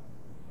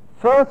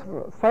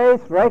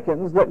 Faith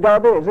reckons that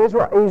God is. He's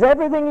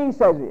everything he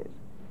says he is.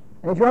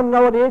 And if you want to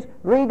know what he is,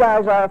 read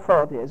Isaiah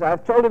 40. As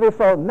I've told you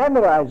before,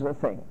 memorize the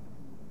thing.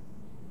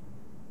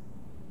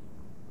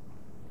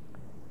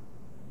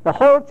 The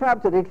whole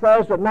chapter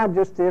declares the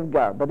majesty of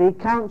God, but he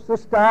counts the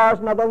stars.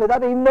 Not only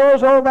that, he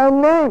knows all their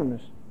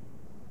names.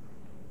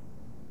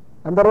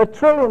 And there are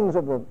trillions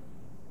of them.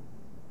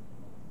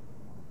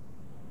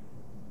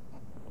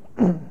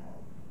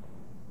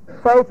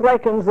 Faith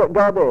reckons that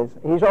God is.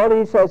 He's all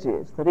he says he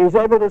is. That he's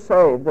able to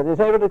save. That he's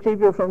able to keep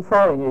you from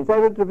falling. He's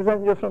able to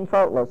present you from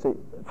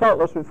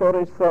faultless before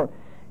his throne.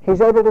 He's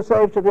able to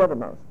save to the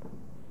uttermost.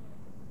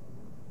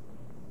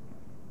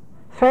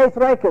 Faith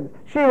reckoned.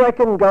 She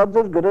reckoned God's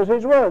as good as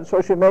his word.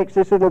 So she makes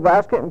this little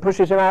basket and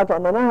pushes him out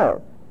on the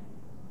Nile.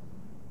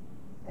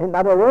 Isn't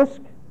that a risk?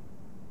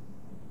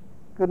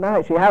 Good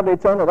night. She hardly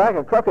turned her back.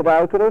 A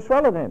crocodile could have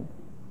swallowed him.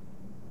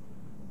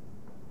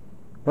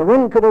 The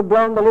wind could have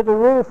blown the little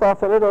roof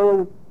off the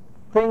little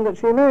thing that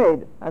she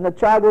made, and the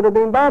child would have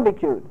been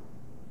barbecued.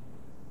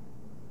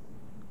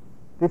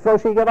 Before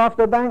she got off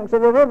the banks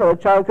of the river, the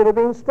child could have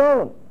been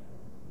stoned.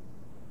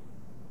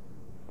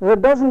 There's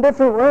a dozen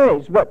different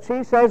ways, but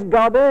she says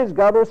God is.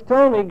 God has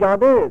told me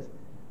God is.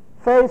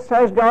 Faith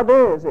says God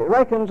is. It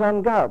reckons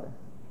on God.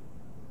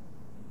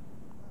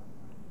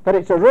 But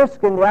it's a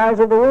risk in the eyes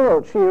of the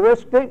world. She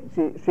risked it.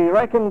 She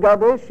reckoned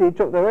God is. She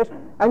took the risk,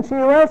 and she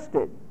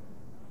rested.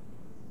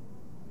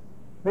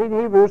 Read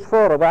Hebrews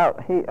 4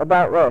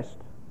 about rest.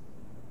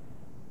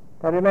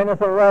 There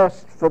remaineth a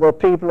rest for the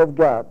people of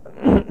God.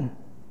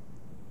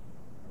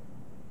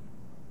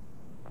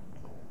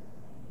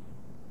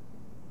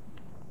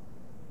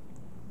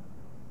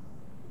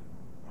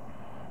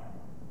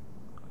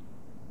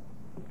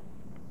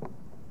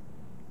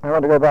 I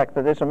want to go back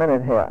to this a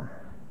minute here.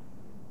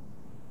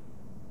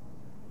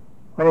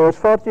 When he was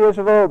 40 years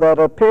of old, there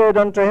appeared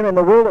unto him in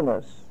the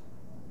wilderness.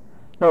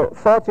 No,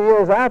 40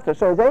 years after,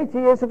 so he's 80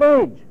 years of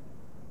age.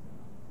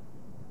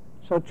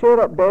 So cheer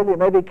up, Dale, you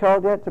may be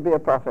called yet to be a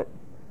prophet.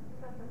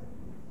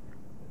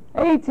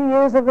 80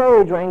 years of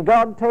age when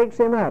God takes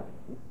him up.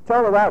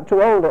 Talk about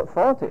too old at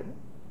 40.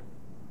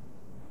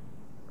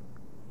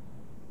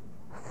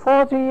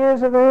 40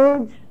 years of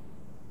age,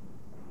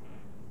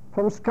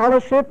 from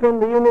scholarship in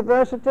the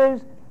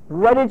universities,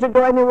 ready to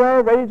go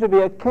anywhere, ready to be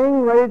a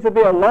king, ready to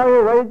be a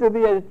lawyer, ready to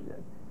be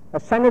a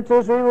senator,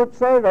 as we would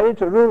say, ready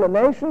to rule a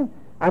nation,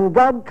 and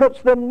God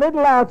cuts the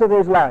middle out of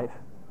his life.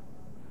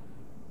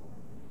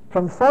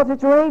 From 40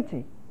 to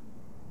 80.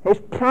 His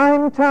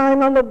prime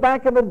time on the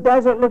back of a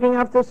desert looking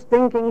after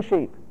stinking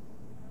sheep.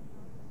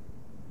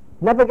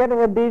 Never getting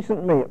a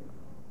decent meal.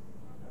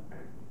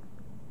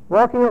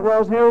 Walking up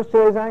those hills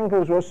till his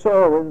ankles were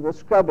sore with the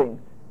scrubbing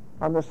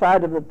on the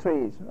side of the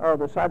trees, or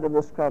the side of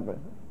the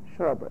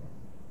shrubbery.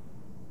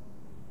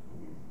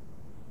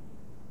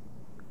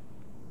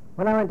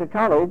 When I went to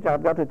college,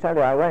 I've got to tell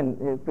you I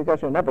went,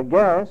 because you'll never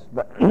guess,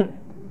 but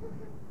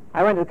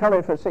I went to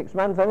college for 6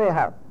 months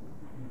anyhow.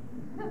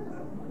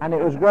 And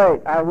it was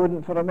great. I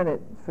wouldn't for a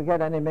minute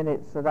forget any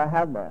minutes that I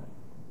had there.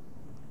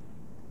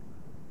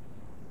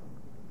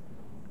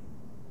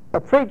 A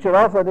preacher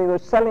offered, he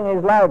was selling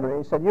his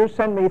library. He said, you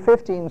send me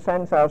 15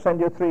 cents, I'll send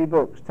you 3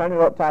 books. Tell me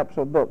what types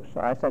of books. So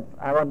I said,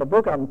 I want a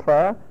book on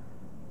prayer,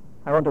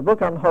 I want a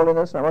book on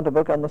holiness, and I want a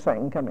book on the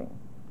second coming.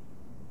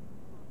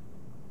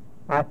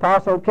 My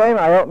parcel came,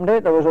 I opened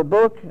it, there was a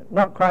book,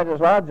 not quite as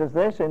large as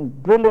this, in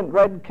brilliant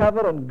red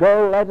cover and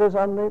gold letters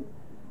on it.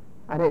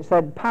 And it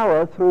said,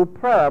 Power Through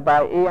Prayer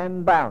by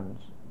E.M.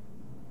 Bounds.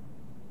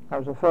 That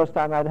was the first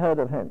time I'd heard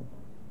of him.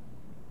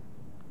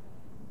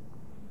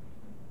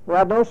 We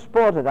had no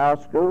sport at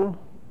our school.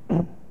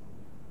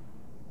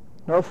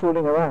 No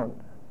fooling around.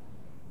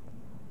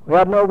 We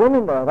had no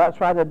women there. That's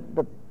why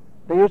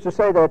they used to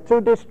say they're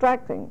too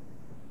distracting.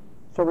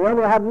 So we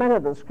only had men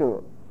at the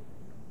school.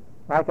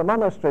 Like a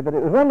monastery, but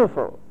it was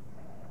wonderful.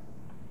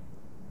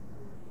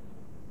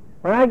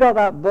 When I got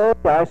that book,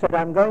 I said,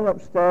 I'm going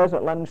upstairs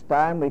at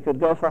lunchtime. We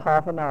could go for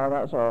half an hour,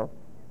 that's all.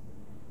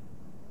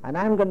 And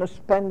I'm going to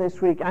spend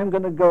this week, I'm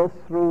going to go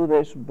through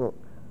this book.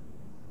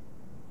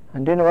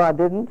 And do you know what I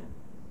didn't?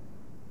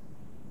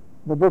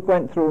 The book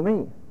went through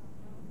me.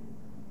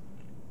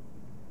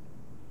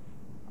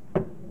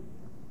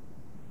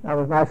 That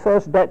was my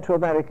first debt to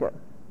America.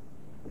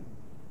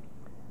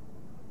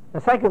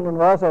 The second one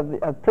was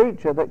a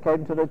preacher that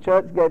came to the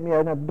church gave me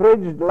an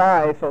abridged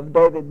life of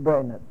David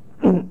Brainerd.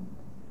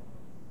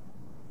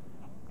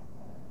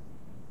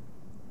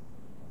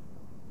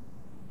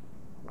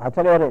 I'll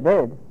tell you what it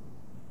did.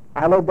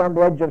 I lived on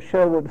the edge of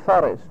Sherwood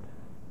Forest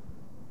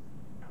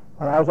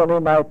when I was only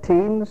in my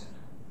teens,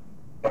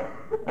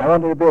 I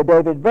wanted to be a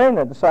David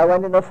Brainerd, so I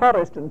went in the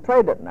forest and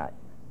prayed at night.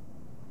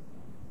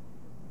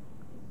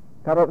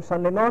 Got up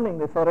Sunday morning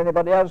before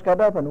anybody else got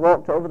up and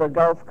walked over the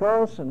golf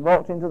course and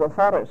walked into the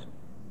forest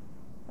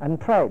and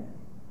prayed.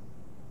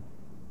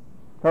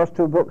 Those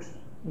two books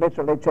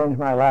literally changed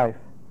my life.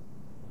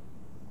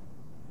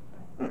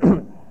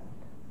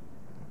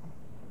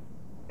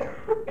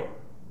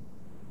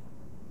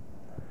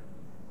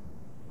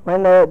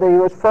 When he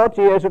was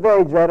 40 years of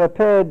age, there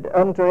appeared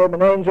unto him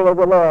an angel of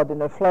the Lord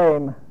in a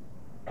flame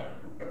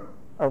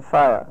of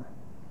fire.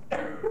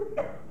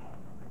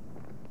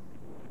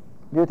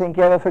 Do you think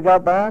he ever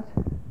forgot that?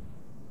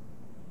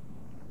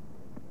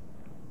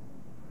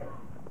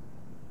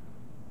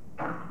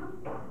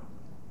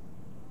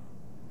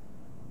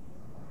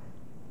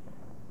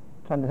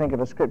 Trying to think of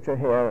a scripture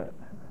here.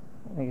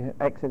 I think it's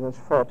Exodus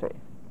 40.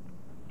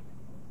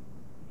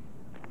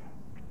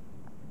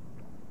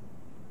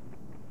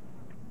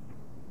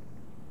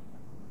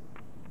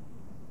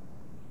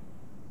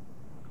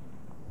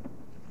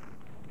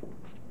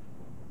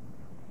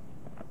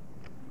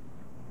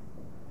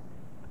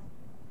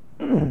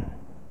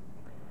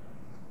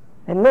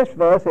 In this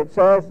verse it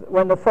says,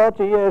 when the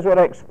 40 years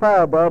were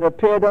expired, there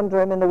appeared unto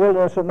him in the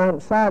wilderness of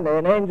Mount Sinai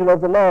an angel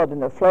of the Lord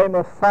in a flame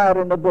of fire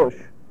in the bush.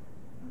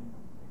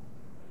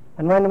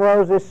 And when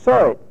Moses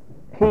saw it,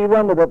 he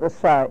wondered at the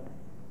sight.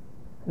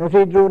 And as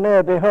he drew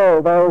near,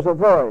 behold, there was a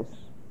voice.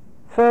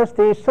 First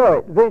he saw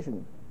it,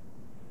 vision.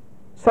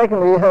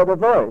 Secondly he heard a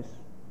voice,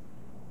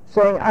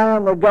 saying, I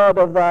am the God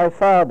of thy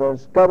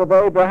fathers, God of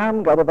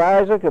Abraham, God of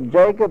Isaac, of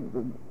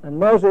Jacob. And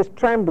Moses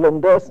trembled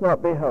and durst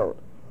not behold.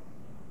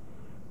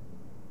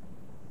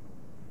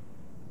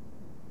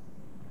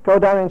 Go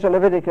down into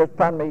Leviticus,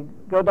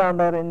 go down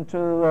there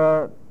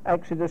into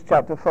Exodus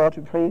chapter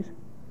 40, please.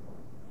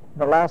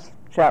 The last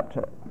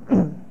chapter.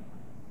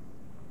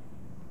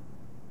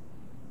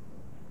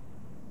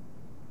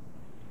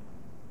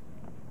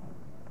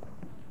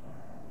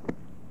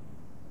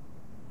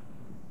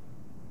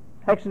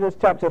 Exodus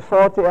chapter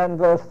 40 and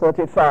verse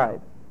 35.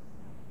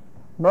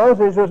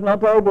 Moses was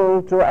not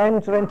able to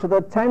enter into the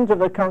tent of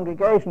the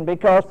congregation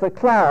because the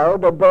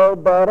cloud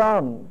abode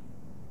thereon.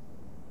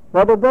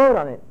 What abode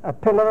on it? A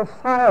pillar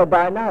of fire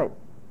by night.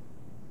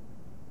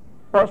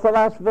 What's the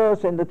last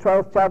verse in the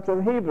 12th chapter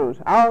of Hebrews?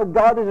 Our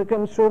God is a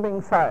consuming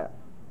fire.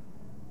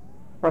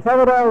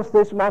 Whatever else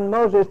this man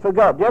Moses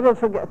forgot, do you ever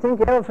think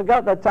he ever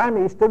forgot that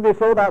time he stood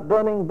before that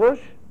burning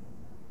bush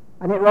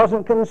and it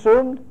wasn't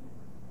consumed?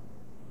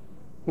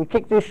 He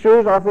kicked his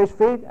shoes off his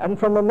feet, and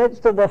from the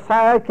midst of the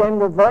fire came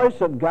the voice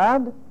of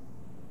God.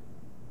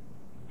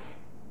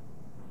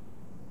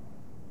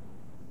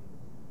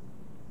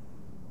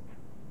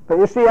 But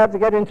you see, you have to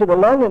get into the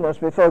loneliness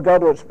before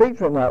God would speak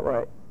to him that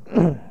way.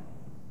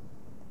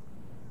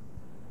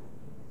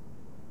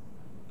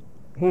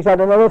 He's had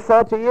another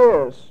 40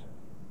 years.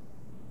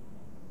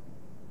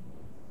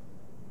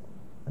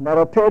 And there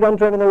appeared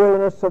unto him in the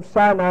wilderness of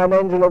Sinai an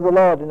angel of the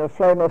Lord in a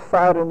flame of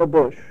fire in the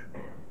bush.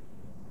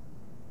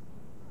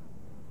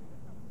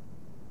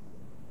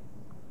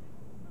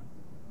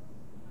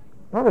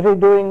 What was he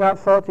doing that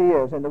 40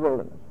 years in the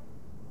wilderness?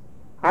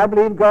 I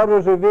believe God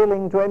was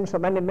revealing to him so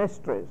many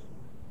mysteries,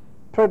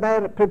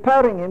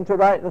 preparing him to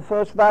write the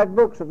first 5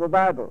 books of the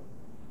Bible,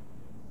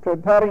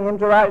 preparing him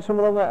to write some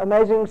of the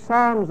amazing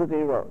psalms that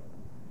he wrote.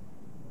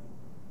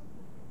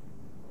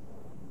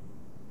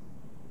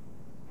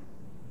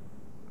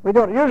 We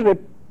don't usually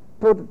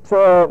put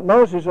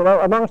Moses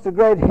amongst the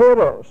great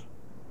heroes.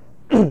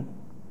 But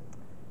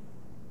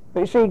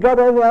you see, God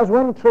only has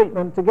one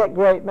treatment to get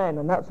great men,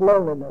 and that's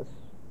loneliness.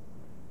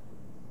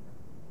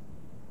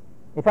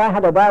 If I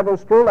had a Bible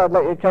school, I'd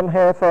let you come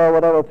here for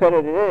whatever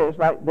period it is,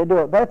 like they do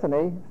at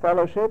Bethany,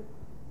 fellowship.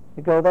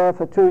 You go there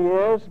for 2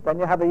 years, then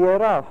you have a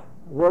year off.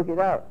 Work it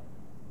out.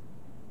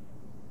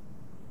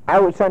 I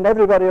would send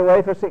everybody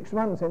away for 6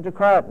 months into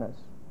quietness.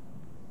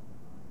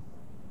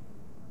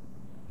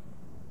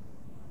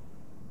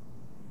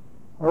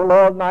 Oh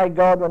Lord my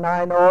God, when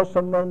I know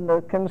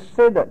someone,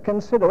 consider.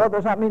 What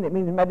does that mean? It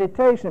means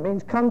meditation. It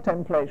means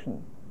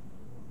contemplation.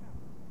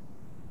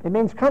 It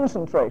means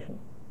concentration.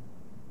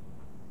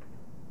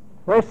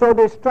 We're so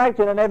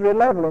distracted on every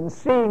level and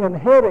seeing and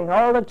hearing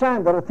all the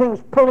time. There are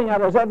things pulling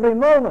at us every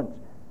moment.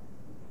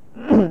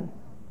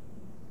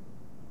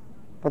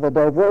 Brother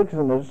Dave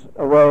Wilkerson is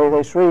away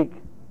this week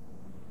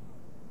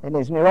in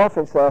his new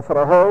office there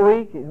for a whole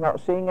week. He's not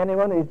seeing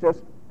anyone. He's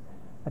just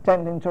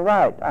attempting to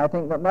write. I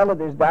think that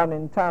Melody's down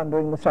in town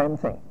doing the same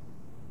thing.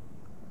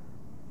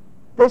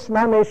 This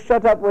man is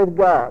shut up with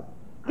God.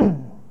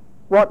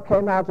 What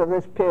came out of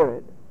this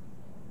period?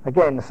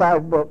 Again,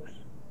 5 books.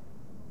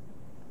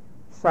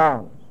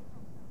 Psalms.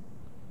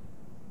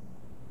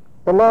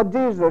 The Lord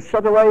Jesus was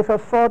shut away for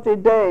 40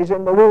 days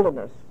in the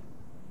wilderness.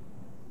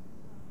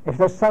 If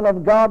the Son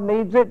of God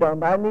needs it,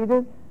 don't I need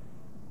it?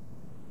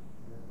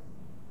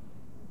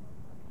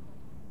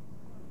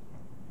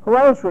 Who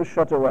else was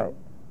shut away?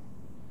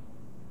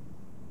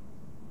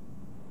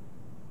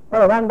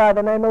 Well, a man by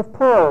the name of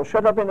Paul,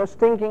 shut up in a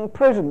stinking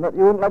prison that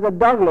you wouldn't let a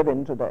dog live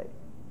in today.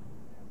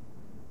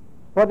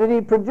 What did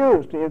he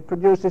produce? He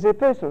produced his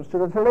epistles to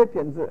the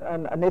Philippians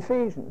and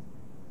Ephesians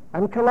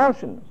and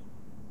Colossians.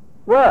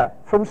 Where?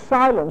 From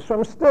silence,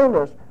 from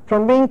stillness,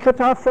 from being cut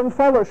off from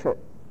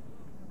fellowship.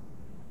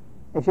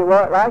 If you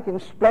like, in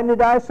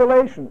splendid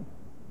isolation.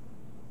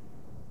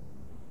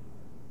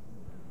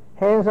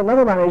 Here's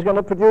another man who's going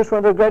to produce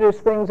one of the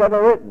greatest things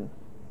ever written,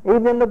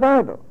 even in the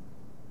Bible.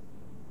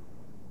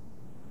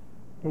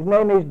 His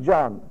name is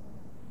John.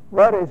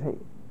 Where is he?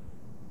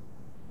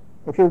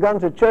 If you've gone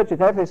to church at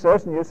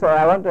Ephesus and you say,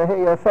 I want to hear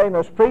your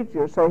famous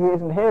preacher, you say he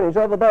isn't here, he's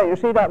over there. You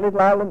see that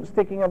little island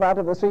sticking up out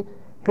of the sea?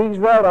 He's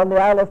there on the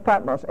Isle of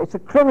Patmos. It's a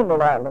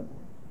criminal island.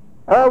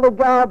 All the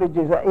garbage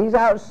is there. He's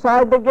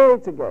outside the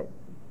gate again.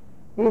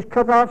 He's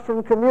cut off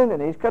from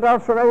communion. He's cut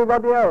off from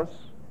everybody else.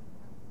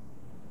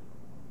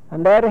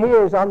 And there he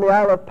is on the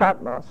Isle of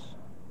Patmos.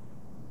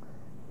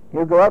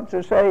 You go up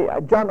to say,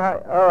 John,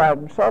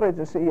 I'm sorry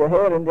to see you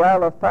here in the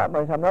Isle of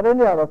Patmos. I'm not in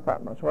the Isle of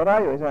Patmos. Where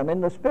are you? He said, I'm in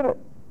the Spirit.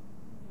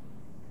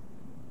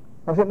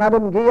 Was it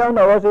Madame Guyon,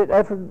 or was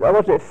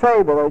it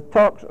Fable? It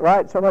talks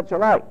right so much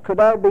alike. Could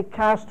I be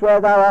cast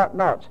where thou art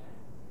not?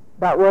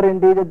 That were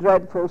indeed a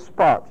dreadful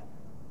spot.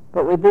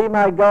 But with thee,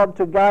 my God,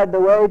 to guide the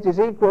way, it is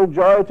equal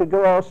joy to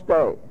go or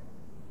stay.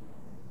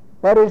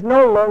 There is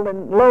no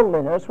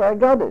loneliness where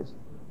God is.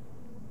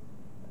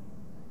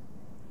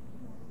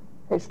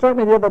 It struck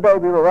me the other day,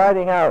 we were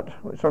riding out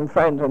with some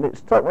friends, and it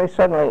struck me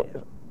suddenly,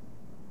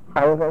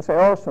 I was going to say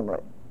awesomely,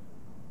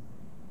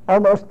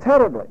 almost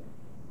terribly,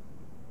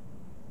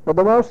 that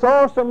the most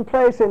awesome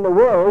place in the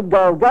world,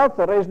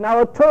 Golgotha, is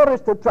now a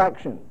tourist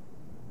attraction.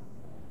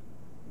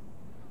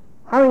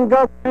 How in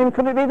God's name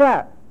could it be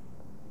that?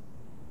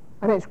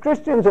 And it's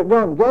Christians that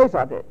go and gaze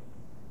at it.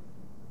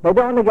 They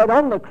don't want to get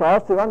on the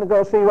cross, they want to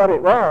go see what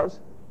it was.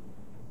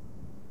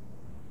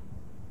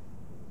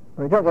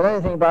 We don't get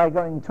anything by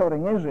going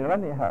touring Israel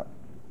anyhow.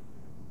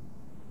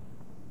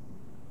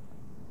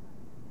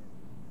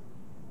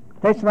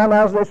 This man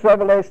has this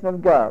revelation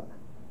of God.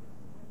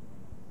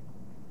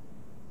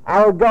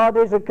 Our God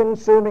is a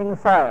consuming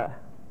fire.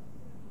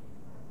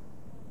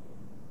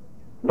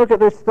 Look at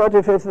this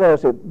 35th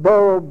verse. It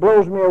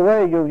blows me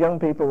away, you young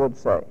people would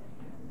say.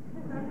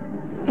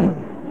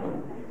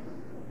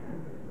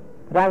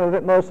 But I'm a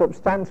bit more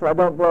substantial. I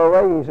don't blow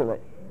away easily.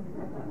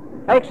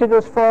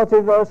 Exodus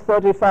 40 verse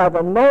 35,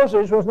 and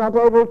Moses was not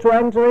able to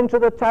enter into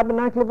the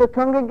tabernacle of the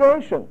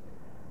congregation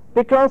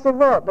because of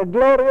what? The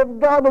glory of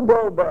God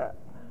abode there.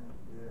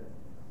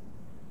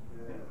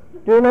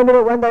 Do you remember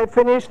that when they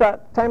finished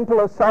that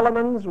Temple of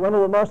Solomon's, one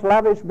of the most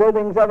lavish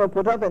buildings ever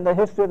put up in the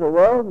history of the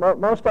world,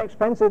 most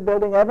expensive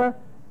building ever,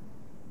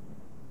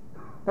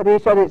 that he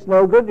said, it's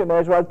no good, you may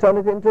as well turn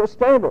it into a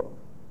stable.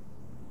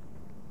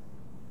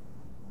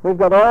 We've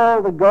got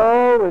all the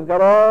gold, we've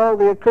got all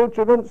the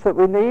accoutrements that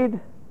we need,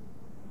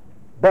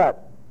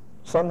 but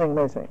something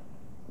missing.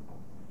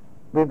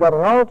 We've got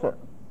an altar.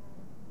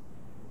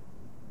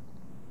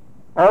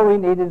 All we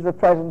need is the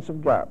presence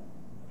of God.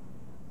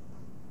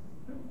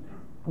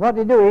 What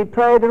did he do? He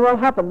prayed, and what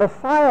happened? The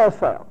fire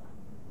fell.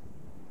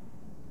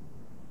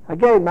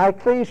 Again, my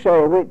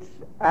cliche, which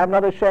I'm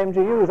not ashamed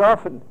to use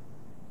often. Do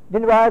you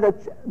know why the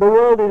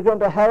world is going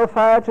to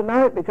hellfire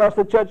tonight? Because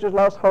the church has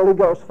lost Holy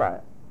Ghost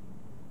fire.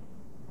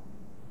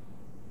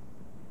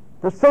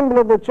 The symbol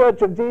of the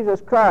Church of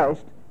Jesus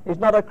Christ is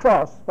not a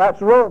cross.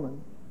 That's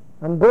Roman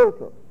and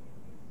brutal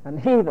and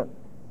heathen.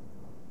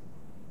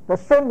 The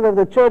symbol of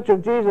the Church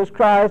of Jesus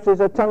Christ is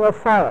a tongue of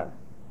fire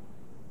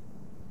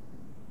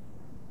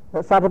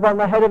that sat upon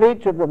the head of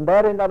each of them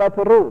there in that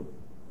upper room.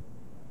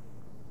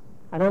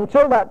 And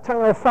until that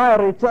tongue of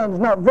fire returns,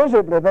 not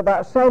visibly, but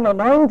that same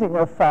anointing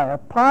of fire,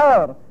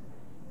 power,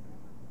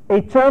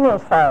 eternal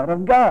fire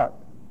of God,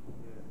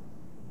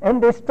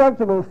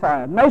 indestructible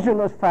fire,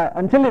 measureless fire,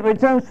 until it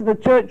returns to the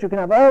church, you can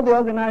have all the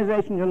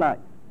organization you like.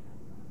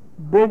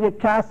 Build your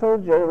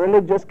castles, your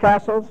religious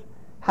castles,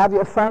 have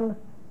your fun.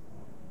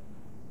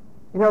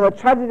 You know, the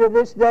tragedy of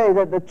this day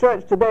that the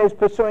church today is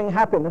pursuing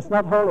happiness,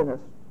 not holiness.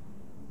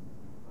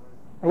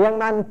 A young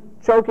man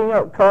choking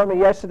up called me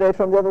yesterday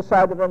from the other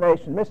side of the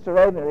nation. Mr.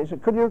 Ravenhill, he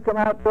said, could you come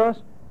out to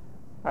us?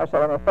 I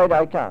said, I'm afraid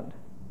I can't.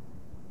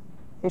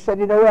 He said,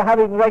 you know, we're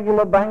having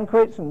regular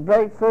banquets and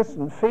breakfasts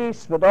and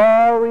feasts, but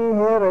all we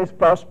hear is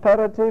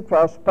prosperity,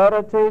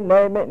 prosperity,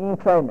 name it and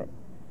claim it.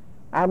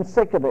 I'm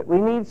sick of it. We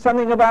need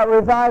something about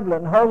revival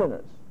and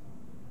holiness.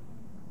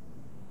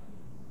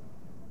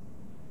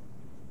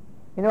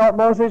 You know what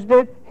Moses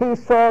did? He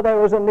saw there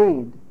was a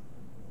need.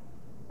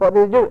 What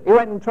did he do? He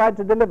went and tried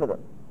to deliver them.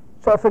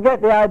 So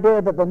forget the idea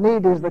that the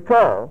need is the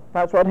call.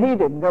 That's what he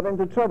did and got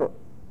into trouble.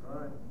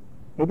 Right.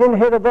 He didn't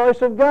hear the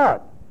voice of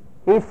God.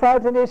 He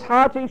felt in his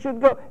heart he should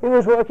go. He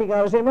was working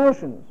on his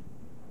emotions.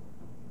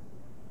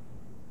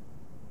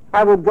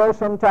 I would go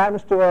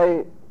sometimes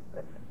to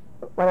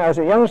when I was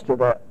a youngster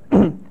there,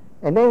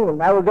 in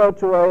England, I would go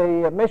to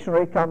a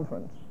missionary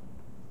conference.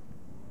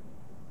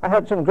 I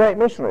had some great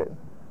missionaries.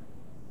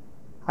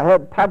 I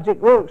heard Patrick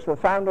Wilkes, the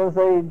founder of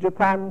the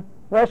Japan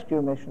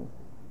Rescue Mission.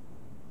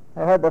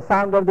 I heard the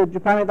founder of the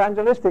Japan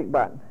Evangelistic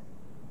Band.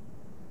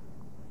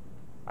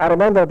 I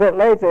remember a bit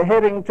later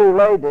hearing two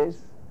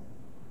ladies,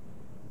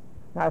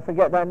 I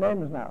forget their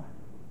names now.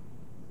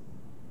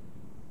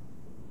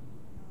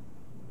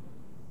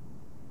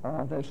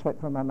 Oh, they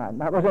slipped from my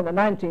mind. That was in the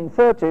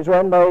 1930s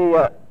when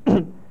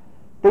they,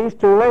 these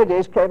two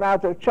ladies came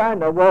out of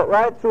China, walked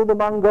right through the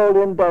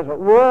Mongolian desert,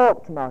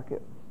 walked, mark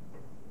it.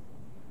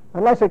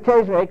 Unless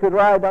occasionally they could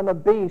ride on a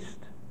beast,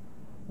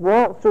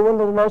 walked through one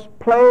of the most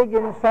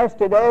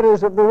plague-infested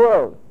areas of the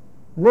world.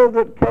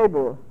 Mildred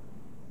Cable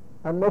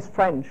and Miss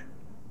French.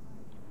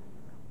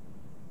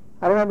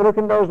 I remember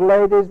looking at those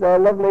ladies, their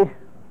lovely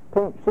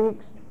pink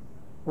cheeks,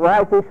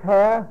 whitish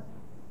hair,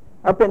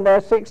 up in their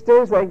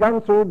 60s, they've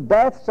gone through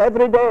deaths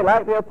every day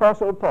like the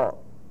Apostle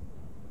Paul.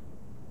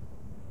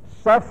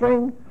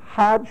 Suffering,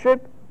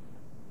 hardship,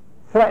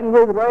 threatened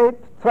with rape,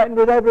 threatened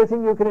with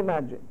everything you can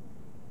imagine.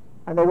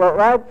 And they went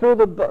right through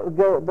the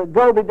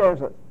Gobi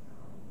Desert.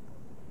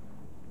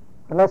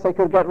 Unless they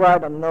could get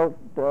right on no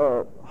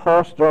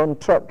horse-drawn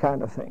truck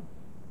kind of thing.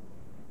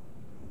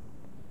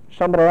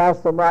 Somebody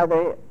asked them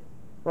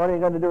what are you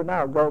going to do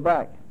now? Go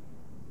back.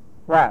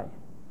 Why?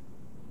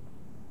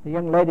 The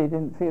young lady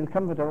didn't feel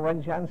comfortable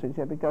when she answered. She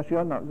said, because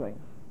you're not going.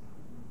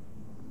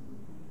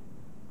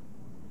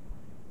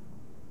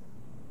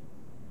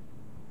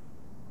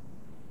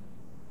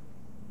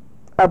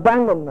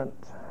 Abandonment.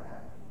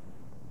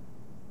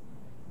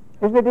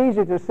 Isn't it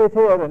easy to sit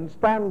here and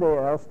stand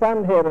here, or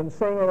stand here and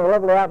sing in a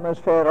lovely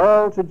atmosphere,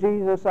 all to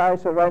Jesus I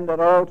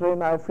surrender, all to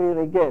Him I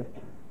freely give.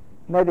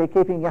 Maybe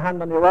keeping your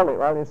hand on your wallet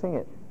while you sing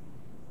it.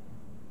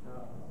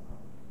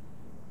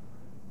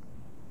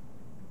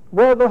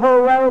 We're the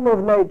whole realm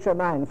of nature,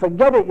 man.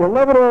 Forget it, you'll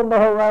never own the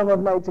whole realm of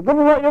nature. Give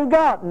me what you've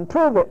got and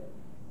prove it.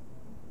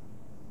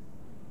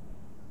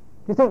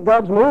 Do you think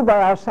God's moved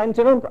by our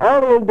sentiment? All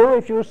He'll do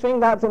if you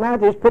sing that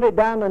tonight is put it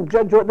down and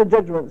judge you at the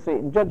judgment seat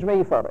and judge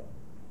me for it.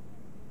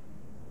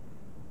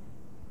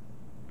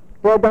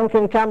 Dear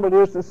Duncan Campbell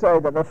used to say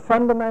that the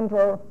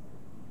fundamental,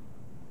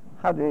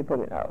 how did he put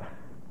it now?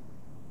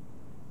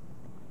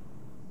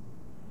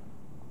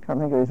 Can't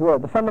think of his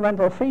word. The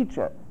fundamental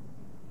feature,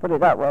 put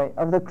it that way,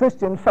 of the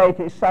Christian faith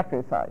is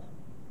sacrifice.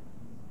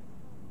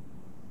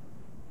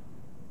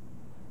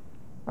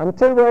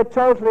 Until we're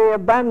totally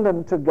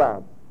abandoned to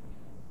God,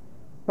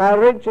 my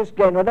richest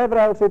gain, whatever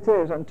else it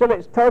is, until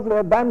it's totally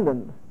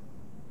abandoned,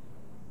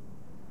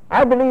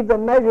 I believe the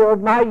measure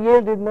of my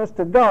yieldedness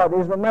to God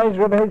is the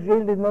measure of His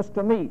yieldedness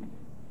to me.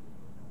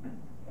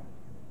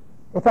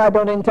 If I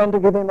don't intend to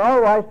give Him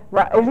all,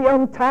 why, is He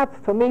on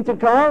tap for me to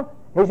call?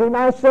 Is He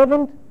my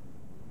servant?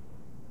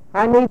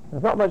 There's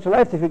not much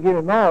left if you give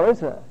Him all,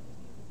 is there?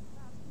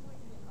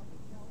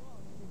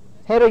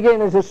 Here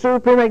again is a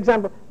supreme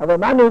example of a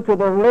man who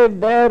could have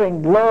lived there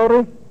in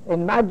glory,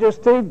 in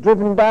majesty,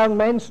 driven down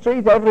Main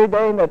Street every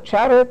day in a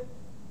chariot,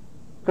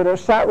 could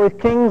have sat with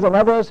kings and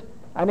others,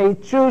 and he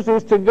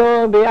chooses to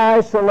go and be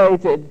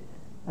isolated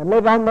and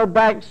live on the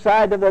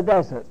backside of the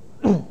desert.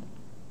 The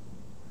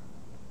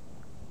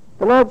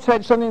Lord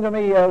said something to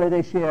me early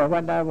this year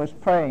when I was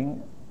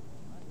praying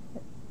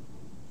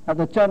at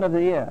the turn of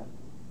the year.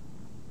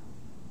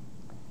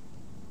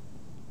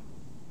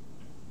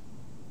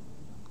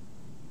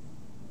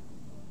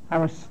 I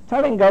was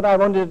telling God I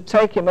wanted to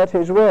take Him at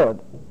His word.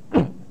 Do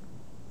you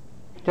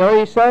know what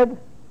He said?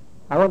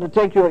 I want to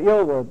take you at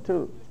your word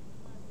too.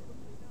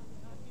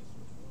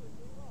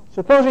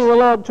 Supposing the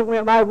Lord took me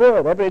at my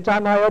word every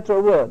time I utter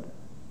a word,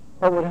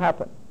 what would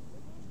happen?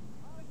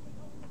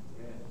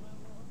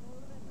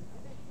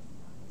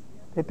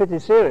 Be pretty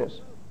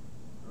serious.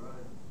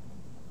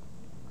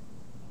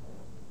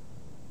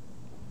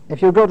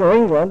 If you go to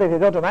England, if you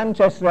go to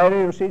Manchester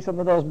area, you'll see some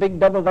of those big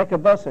double-decker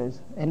buses.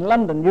 In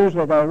London,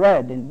 usually they're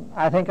red.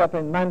 I think up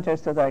in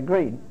Manchester, they're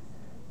green.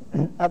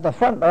 At the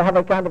front, they have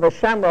a kind of a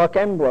shamrock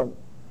emblem.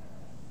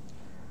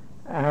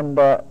 And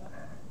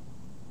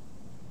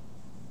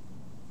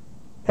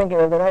thinking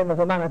of the name of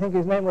a man, I think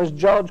his name was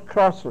George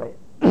Crossley.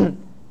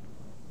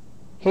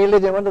 He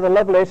lived in one of the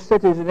loveliest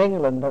cities in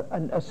England,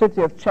 a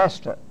city of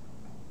Chester.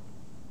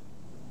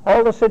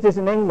 All the cities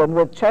in England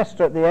with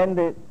Chester at the end,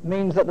 it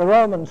means that the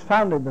Romans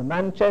founded them.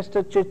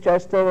 Manchester,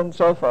 Chichester, and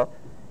so forth.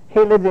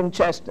 He lived in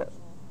Chester,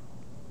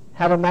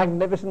 had a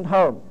magnificent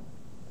home,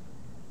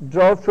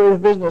 drove through his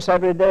business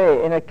every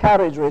day in a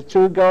carriage with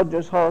two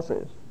gorgeous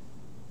horses.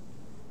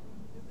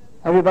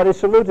 Everybody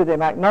saluted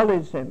him,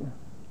 acknowledged him.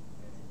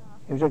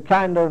 He was a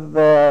kind of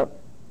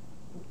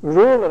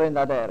ruler in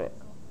that area.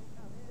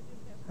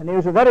 And he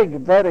was a very,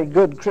 very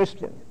good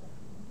Christian.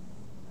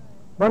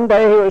 One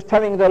day he was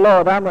telling the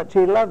Lord how much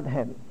he loved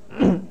him.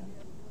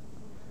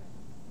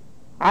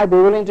 I'd be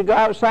willing to go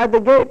outside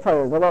the gate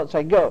for you. The Lord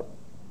said, go.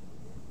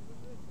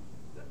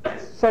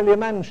 Sell your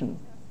mansion.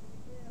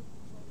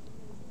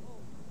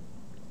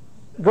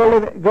 Go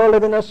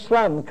live in a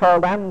slum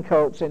called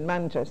Ancoats in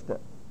Manchester.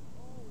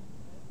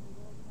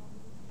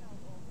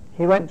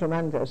 He went to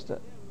Manchester.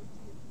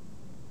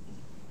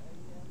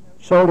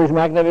 Sold his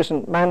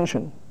magnificent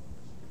mansion.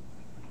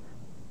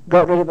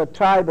 Got rid of a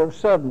tribe of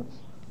servants.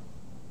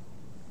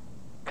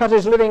 Cut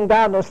his living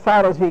down as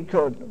far as he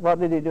could. What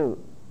did he do?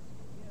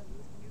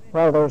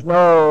 Well, there was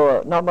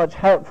not much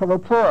help for the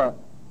poor.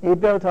 He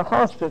built a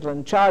hospital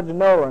and charged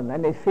no one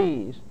any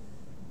fees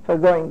for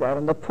going there,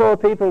 and the poor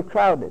people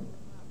crowded.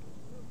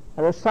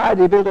 At the side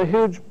he built a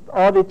huge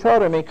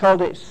auditorium. He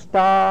called it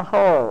Star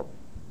Hall.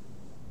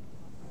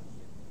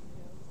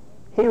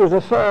 He was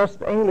the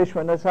first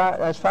Englishman, as far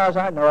as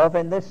I know of,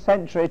 in this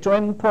century to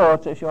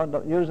import, if you want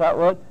to use that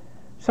word,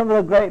 some of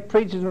the great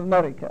preachers of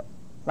America,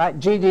 like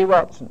G.D.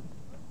 Watson,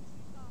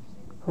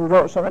 who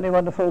wrote so many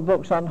wonderful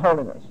books on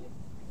holiness.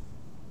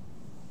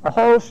 A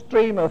whole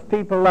stream of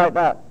people like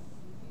that.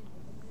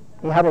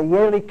 He had a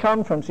yearly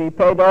conference. He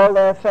paid all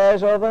their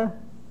fares over.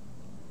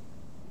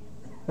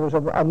 There was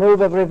a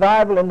move of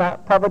revival in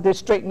that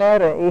poverty-stricken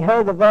area. He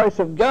heard the voice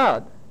of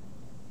God.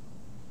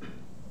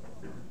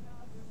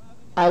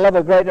 I love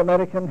a great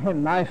American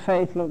hymn. My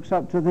faith looks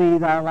up to thee,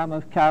 thou Lamb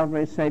of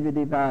Calvary, Saviour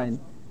divine.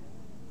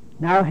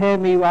 Now hear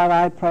me while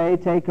I pray,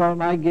 take all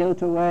my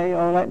guilt away,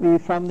 oh let me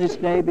from this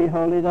day be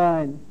wholly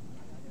thine.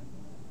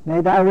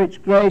 May thy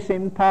rich grace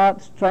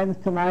impart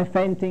strength to my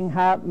fainting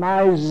heart,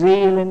 my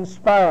zeal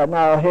inspire.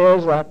 Now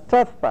here's a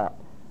tough part.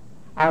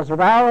 As thou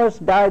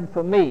hast died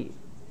for me,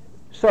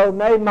 so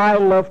may my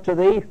love to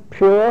thee,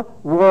 pure,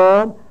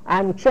 warm,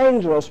 and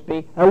changeless,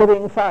 be a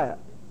living fire.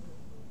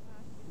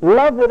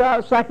 Love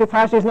without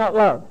sacrifice is not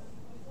love,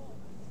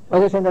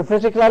 whether it's in the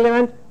physical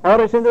element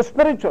or it's in the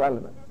spiritual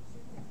element.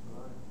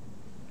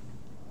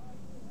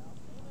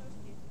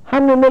 How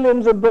many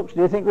millions of books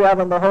do you think we have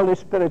on the Holy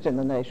Spirit in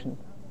the nation?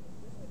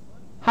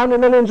 How many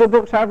millions of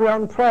books have we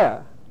on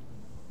prayer?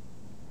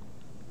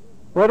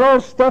 We're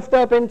all stuffed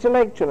up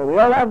intellectually. We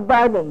all have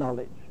Bible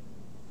knowledge.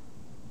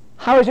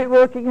 How is it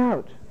working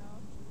out?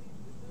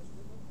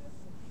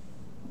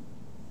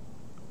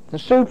 The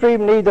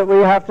supreme need that we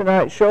have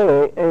tonight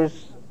surely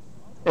is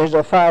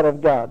the fire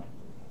of God.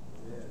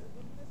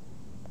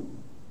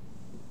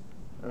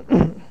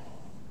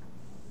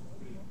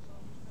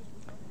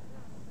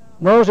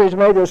 Moses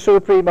made a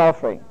supreme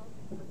offering.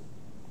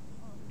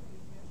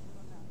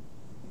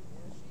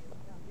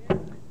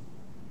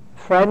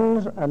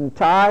 Friends and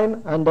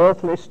time and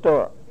earthly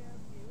store.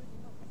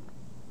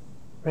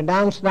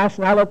 Renounced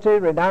nationality,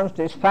 renounced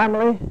his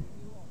family,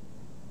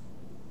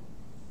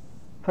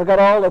 forgot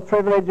all the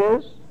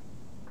privileges.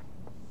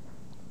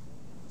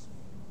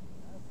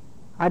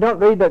 I don't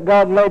read that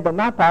God laid the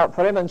map out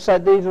for him and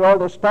said, these are all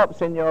the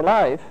stops in your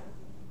life.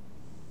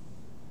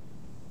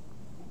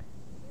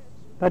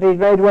 But he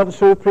made one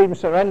supreme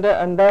surrender,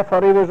 and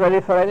therefore he was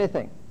ready for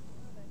anything.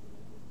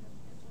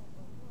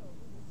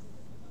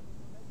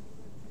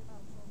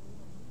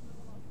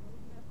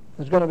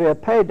 There's going to be a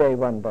payday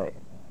one day.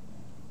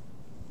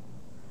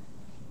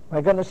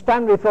 We're going to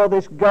stand before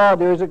this God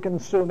who is a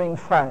consuming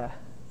fire.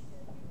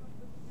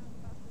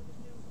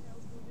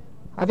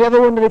 Have you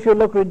ever wondered if you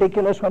look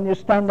ridiculous when you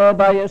stand there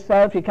by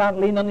yourself? You can't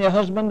lean on your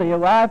husband or your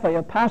wife or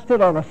your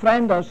pastor or a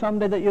friend or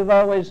somebody that you've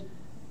always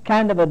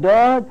kind of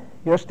adored.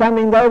 You're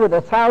standing there with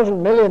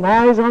 1,000 million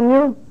eyes on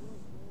you,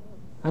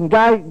 and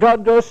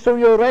God goes through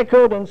your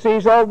record and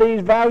sees all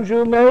these vows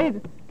you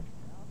made,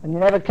 and you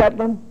never kept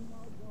them.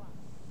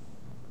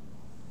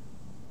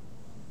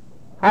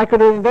 I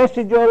could have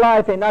invested your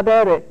life in that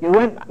area. You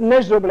went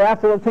miserably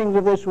after the things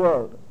of this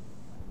world.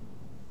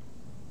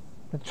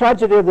 The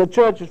tragedy of the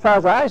church, as far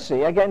as I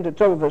see, I get into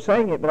trouble for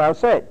saying it, but I'll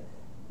say it,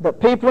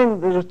 that people in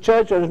the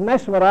church are as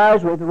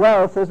mesmerized with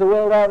wealth as the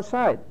world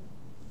outside.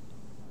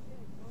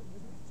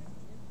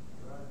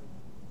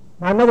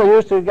 My mother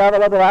used to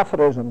gather other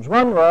aphorisms.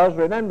 One was,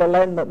 remember,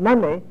 Len, that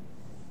money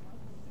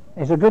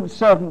is a good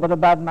servant but a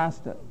bad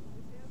master.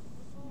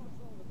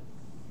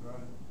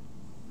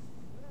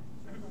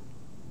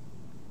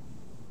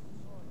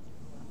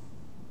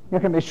 You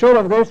can be sure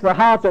of this, the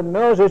heart of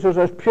Moses was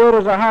as pure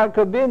as a heart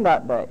could be in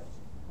that day.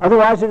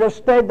 Otherwise he'd have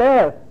stayed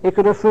there. He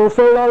could have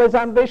fulfilled all his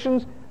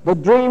ambitions, the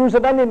dreams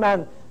of any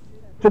man,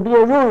 to be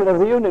a ruler of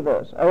the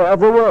universe,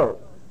 of the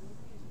world,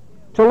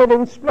 to live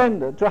in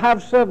splendor, to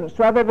have servants,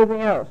 to have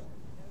everything else.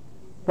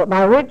 But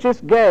my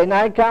richest gain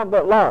I count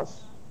but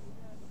loss.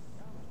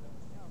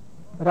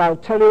 But I'll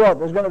tell you what,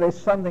 there's going to be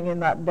something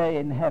in that day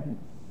in heaven.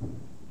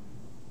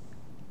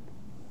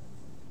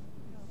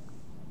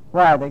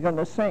 Why? They're going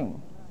to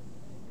sing.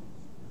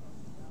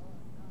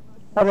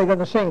 Are they going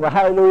to sing the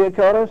Hallelujah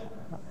chorus?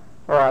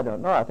 Oh, I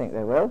don't know. I think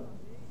they will.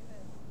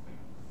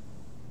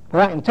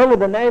 But I can tell you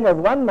the name of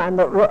one man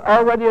that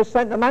already has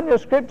sent the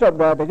manuscript up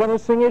there. They're going to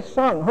sing his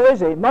song. Who is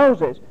he?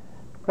 Moses.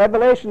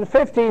 Revelation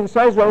 15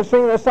 says they'll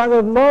sing the song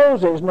of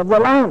Moses and of the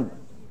Lamb.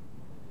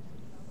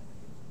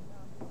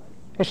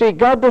 You see,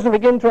 God doesn't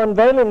begin to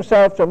unveil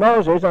himself to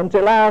Moses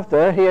until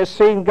after he has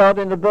seen God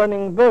in the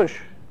burning bush.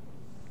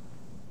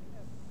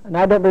 And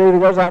I don't believe he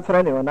does that for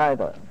anyone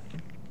either.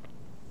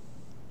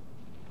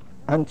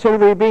 Until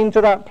we've been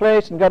to that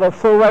place and got a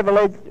full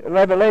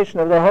revelation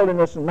of the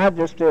holiness and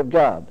majesty of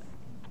God.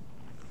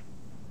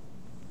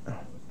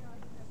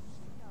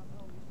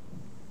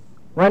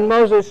 When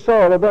Moses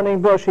saw the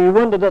burning bush, he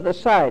wondered at the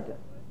sight,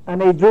 and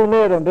he drew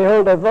near, and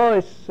behold, a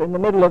voice in the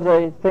middle of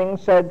the thing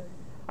said,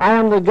 I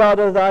am the God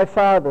of thy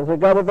fathers, the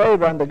God of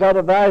Abraham, the God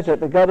of Isaac,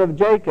 the God of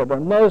Jacob.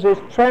 And Moses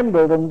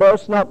trembled and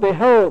durst not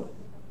behold.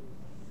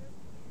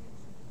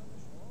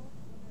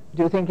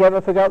 Do you think he ever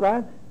forgot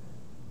that?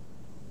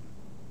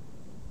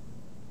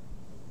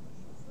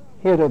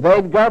 He had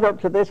obeyed God up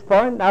to this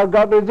point. Now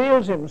God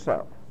reveals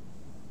himself.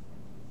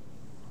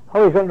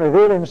 Oh, he's going to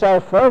reveal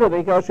himself further,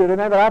 because you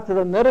remember after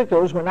the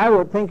miracles, when I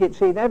would think he'd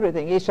seen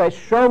everything, he says,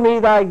 show me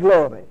thy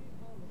glory.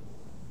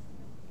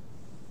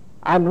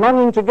 I'm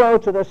longing to go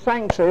to the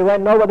sanctuary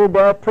when nobody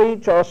dare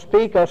preach or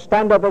speak or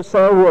stand up and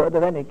say a word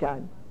of any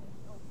kind.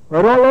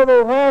 We're all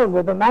overwhelmed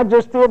with the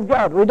majesty of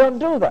God. We don't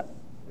do that.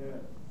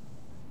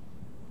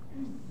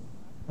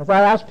 As I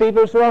ask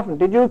people so often,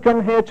 did you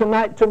come here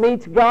tonight to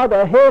meet God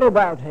or hear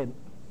about him?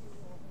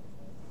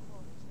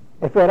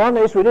 If we're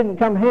honest, we didn't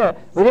come here.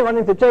 We didn't want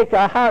him to take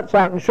our hearts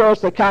out and show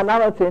us the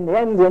carnality and the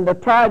envy and the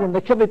pride and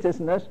the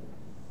covetousness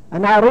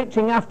and our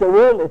reaching after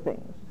worldly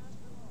things.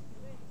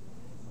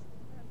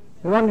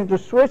 We wanted to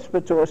whisper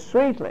to us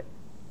sweetly.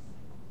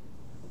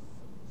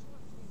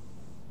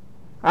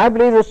 I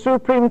believe the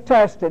supreme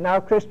test in our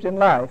Christian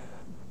life,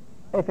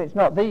 if it's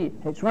not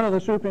it's one of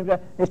the supreme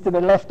tests, is to be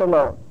left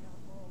alone.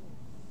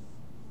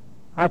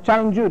 I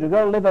challenge you to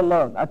go live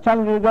alone. I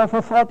challenge you to go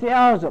for 40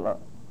 hours alone.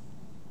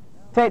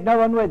 Take no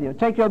one with you.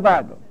 Take your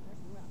Bible.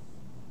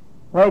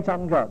 Wait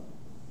on God.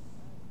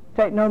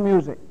 Take no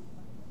music.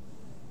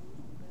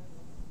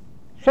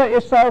 Shut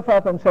yourself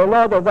up and say,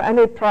 Lord, at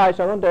any price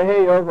I want to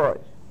hear your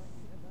voice.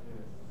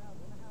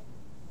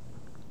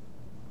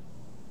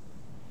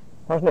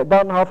 Wasn't it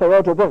Bonhoeffer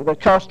wrote a book, The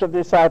Cost of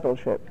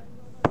Discipleship?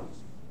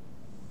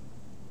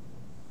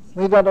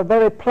 We've got a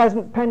very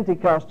pleasant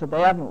Pentecost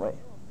today, haven't we?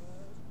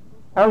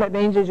 All it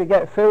means is you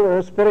get filled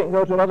with the Spirit and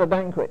go to a lot of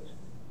banquets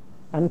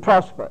and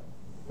prosper.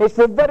 It's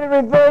the very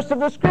reverse of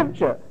the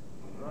Scripture.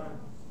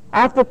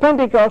 After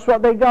Pentecost,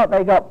 what they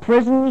got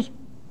prisons,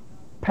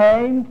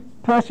 pain,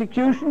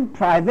 persecution,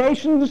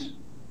 privations.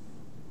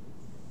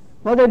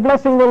 Were they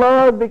blessing the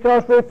Lord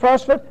because they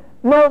prospered?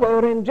 No, they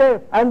were in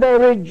jail. And they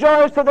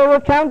rejoiced that they were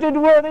counted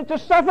worthy to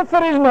suffer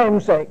for his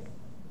name's sake.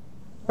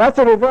 That's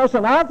a reverse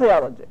in our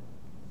theology.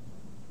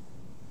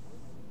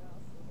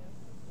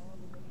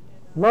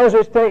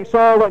 Moses takes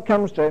all that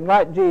comes to him,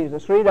 like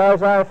Jesus. Read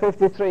Isaiah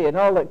 53, and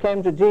all that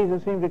came to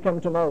Jesus seemed to come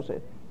to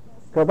Moses.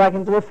 Go back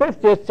into the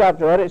 50th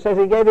chapter where it says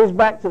he gave his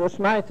back to the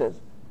smiters.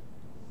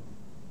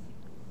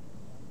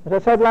 As I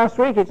said last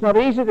week, it's not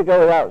easy to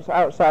go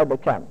outside the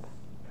camp.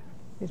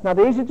 It's not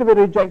easy to be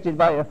rejected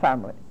by your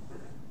family.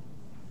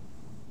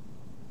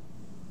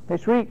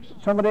 This week,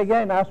 somebody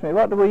again asked me,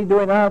 what do we do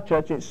in our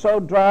church? It's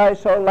so dry,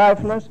 so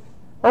lifeless.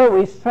 Oh,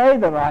 we say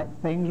the right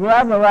things. We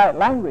have the right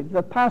language.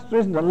 The pastor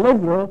isn't a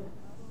liberal,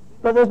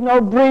 but there's no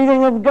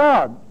breathing of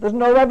God. There's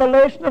no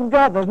revelation of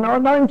God. There's no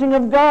anointing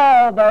of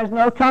God. There's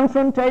no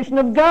confrontation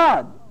of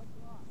God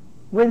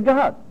with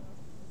God.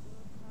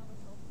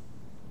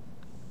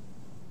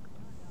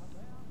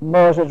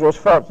 Moses was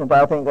fortunate,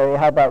 I think, that he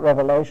had that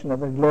revelation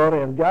of the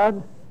glory of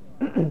God.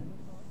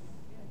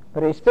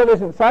 But he still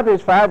isn't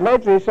satisfied.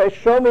 Later he says,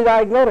 show me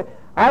thy glory.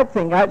 I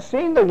think I'd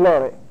seen the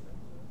glory.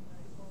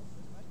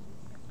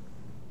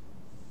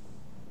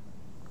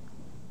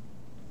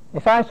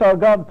 If I saw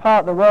God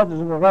part the waters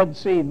of the Red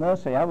Sea,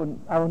 mercy, I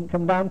wouldn't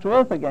come down to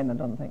earth again, I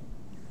don't think.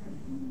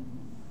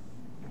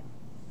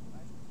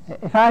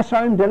 If I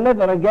saw him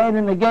deliver again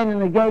and again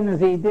and again as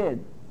he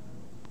did.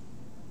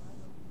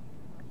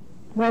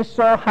 We're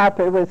so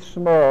happy with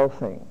small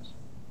things.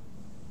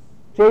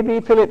 J.B.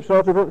 Phillips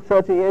wrote a book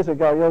 30 years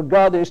ago, Your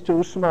God is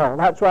too small.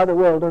 That's why the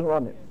world doesn't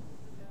want it.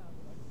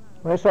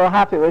 We're so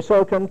happy, we're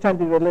so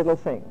contented with little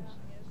things.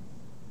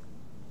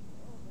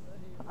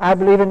 I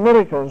believe in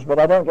miracles, but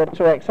I don't get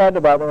too excited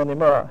about them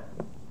anymore.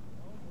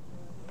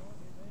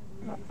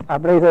 I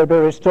believe they'll be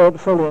restored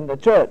fully in the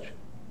church.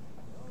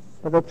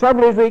 But the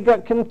trouble is we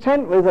get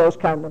content with those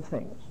kind of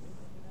things.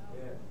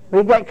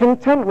 We get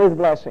content with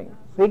blessing.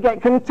 We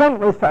get content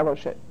with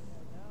fellowship.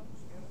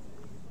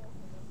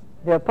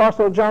 The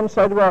Apostle John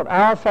said what?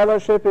 Our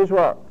fellowship is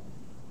what?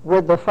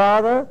 With the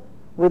Father,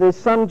 with his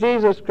Son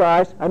Jesus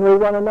Christ, and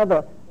with one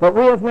another. But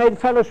we have made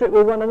fellowship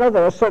with one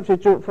another a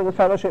substitute for the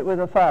fellowship with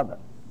the Father.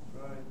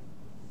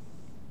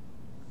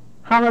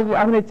 How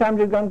many times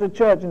you've gone to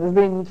church and there's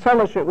been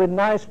fellowship with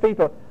nice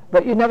people,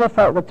 but you never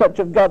felt the touch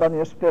of God on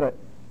your spirit?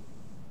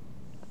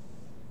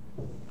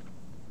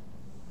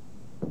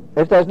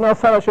 If there's no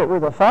fellowship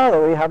with the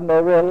Father, we have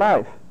no real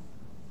life.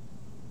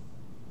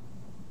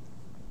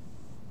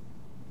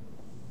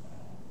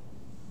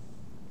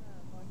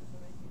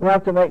 We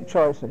have to make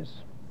choices.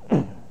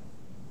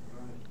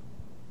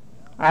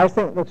 I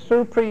think the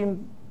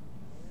supreme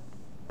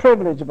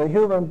privilege of a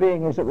human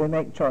being is that we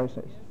make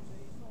choices.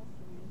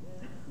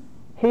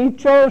 He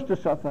chose to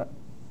suffer.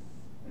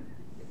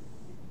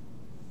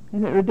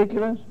 Isn't it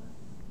ridiculous?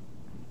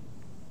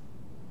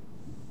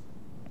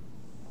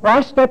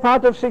 Why step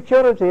out of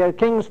security at a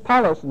king's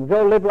palace and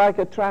go live like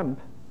a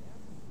tramp?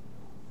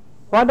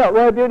 Why not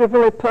wear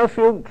beautifully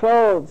perfumed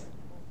clothes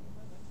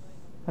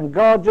and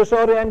gorgeous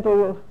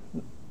oriental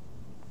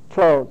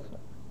clothes?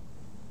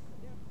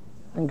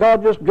 and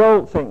gorgeous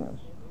gold things.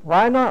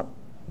 Why not?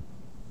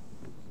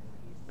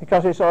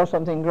 Because he saw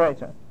something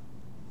greater.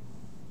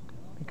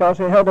 Because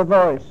he heard a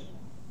voice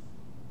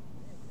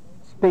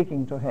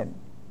speaking to him.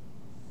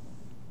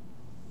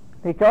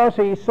 Because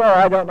he saw,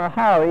 I don't know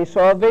how, he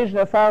saw a vision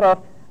afar off,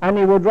 and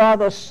he would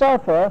rather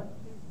suffer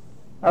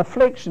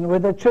affliction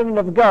with the children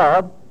of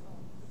God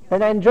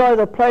than enjoy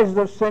the pleasures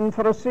of sin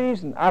for a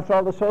season. After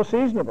all, they're so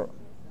seasonable.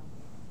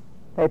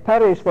 They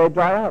perish, they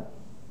dry up.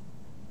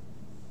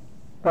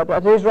 But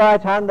at his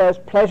right hand there's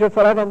pleasure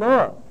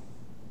forevermore.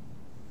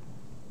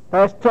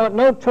 There's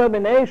no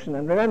termination.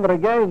 And remember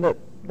again that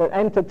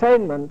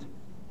entertainment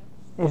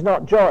is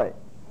not joy.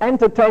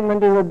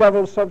 Entertainment is the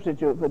devil's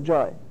substitute for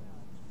joy.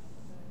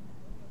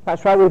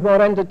 That's why we've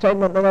more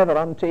entertainment than ever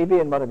on TV,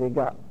 and what have you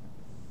got?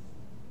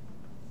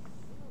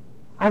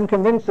 I'm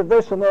convinced of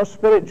this: the more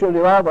spiritual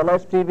you are, the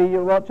less TV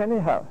you watch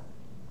anyhow.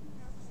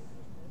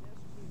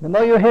 The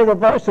more you hear the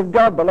voice of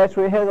God, the less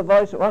we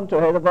want to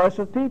hear the voice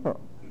of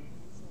people.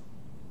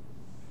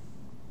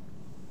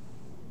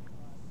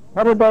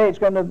 What a day it's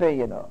going to be,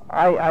 you know.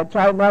 I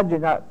try to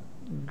imagine that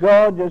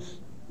gorgeous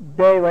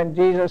day when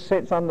Jesus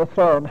sits on the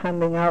throne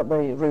handing out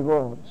the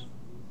rewards.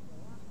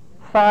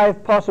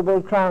 5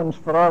 possible crowns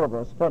for all of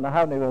us. Don't know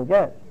how many we'll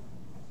get.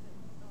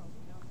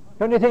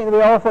 Don't you think there'll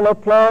be awful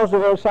applause? It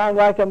will sound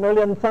like a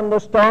million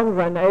thunderstorms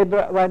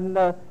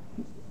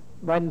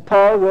when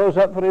Paul goes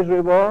up for his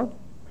reward? Do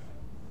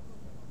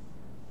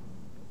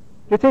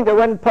you think that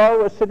when Paul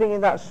was sitting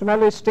in that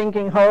smelly,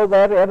 stinking hole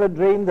there, he ever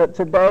dreamed that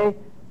today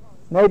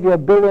maybe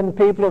 1 billion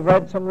people have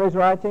read some of his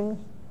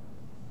writings?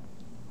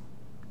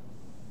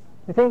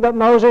 You think that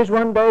Moses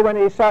one day when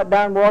he sat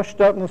down washed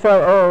up and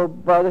felt, oh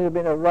boy, this has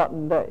been a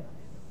rotten day?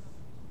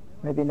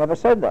 Maybe he never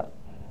said that.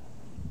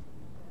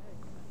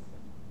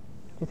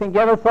 Do you think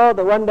you ever thought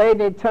that one day in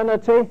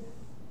eternity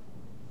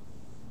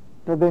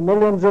there'll be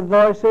millions of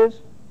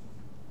voices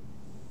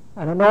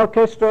and an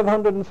orchestra of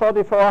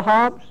 144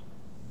 harps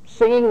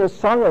singing the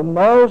song of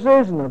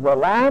Moses and of the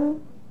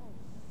Lamb?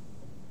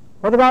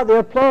 What about the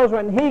applause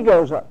when he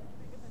goes up?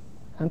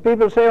 And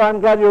people say, oh, I'm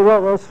glad you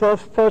wrote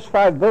those first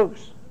 5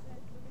 books.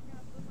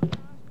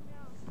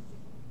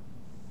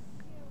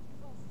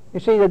 You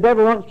see, the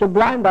devil wants to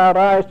blind our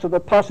eyes to the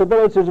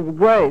possibilities of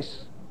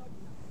grace.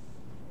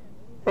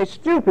 It's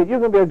stupid. You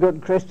can be a good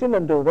Christian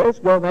and do this.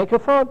 Go make a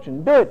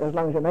fortune. Do it as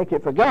long as you make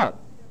it for God.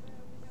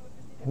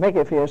 You make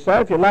it for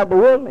yourself, you're like the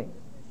worldling.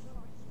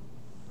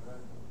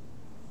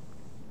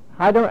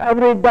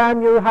 Every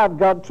dime you have,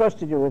 God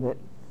trusted you with it.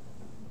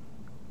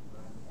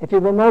 If you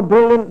were more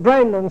brilliant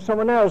brain than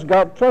someone else,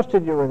 God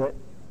trusted you with it.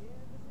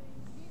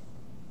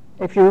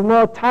 If you have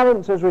more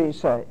talents, as we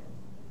say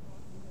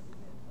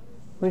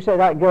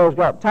that girl's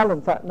got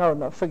talent.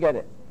 No, forget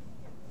it.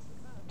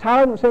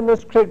 Talents in the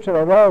Scripture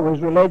are always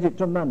related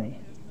to money,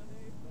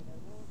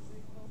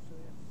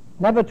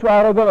 never to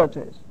our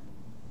abilities.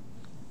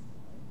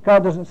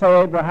 God doesn't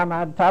say Abraham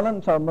had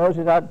talents, or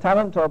Moses had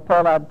talents, or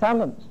Paul had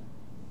talents.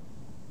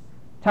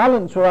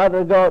 Talents were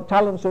either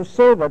talents of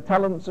silver,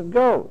 talents of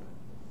gold.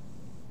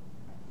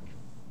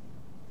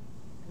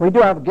 We do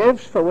have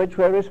gifts for which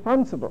we're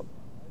responsible.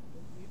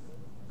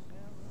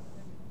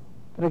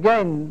 But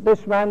again,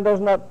 this man does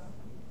not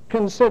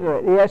consider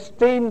it. He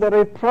esteemed the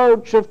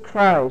reproach of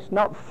Christ,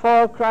 not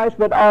for Christ,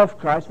 but of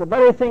Christ. The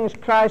very things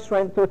Christ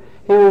went through,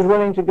 he was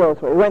willing to go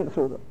through. He went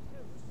through them.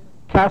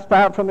 Cast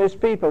out from his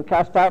people,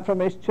 cast out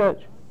from his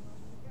church,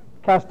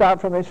 cast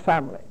out from his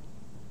family.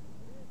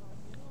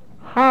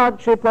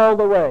 Hardship all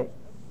the way.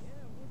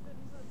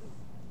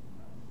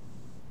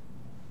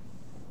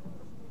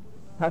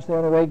 That's the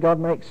only way God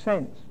makes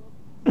sense.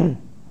 The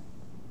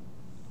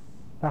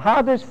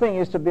hardest thing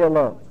is to be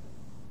alone.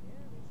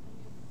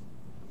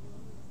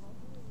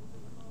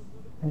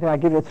 And I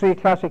give you 3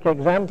 classic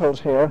examples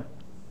here.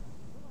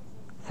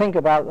 Think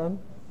about them.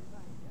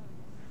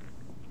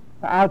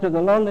 Out of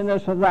the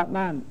loneliness of that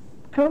man.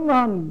 Come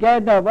on,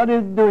 get up. What are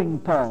you doing,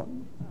 Paul?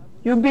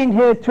 You've been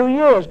here 2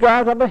 years. Go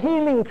out of a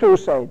healing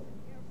crusade.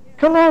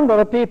 Come on, there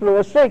are people who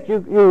are sick. You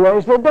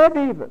raise the dead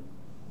even.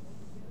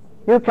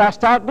 You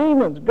cast out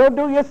demons. Go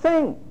do your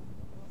thing.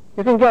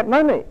 You can get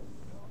money.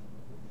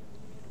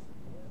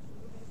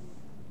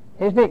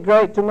 Isn't it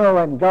great to know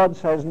when God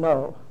says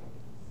no?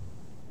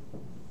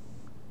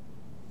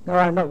 No,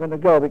 I'm not going to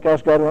go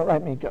because God won't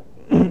let me go.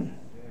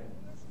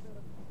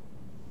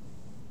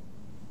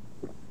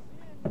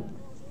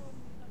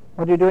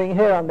 What are you doing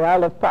here on the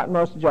Isle of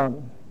Patmos,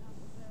 John?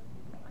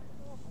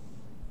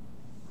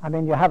 I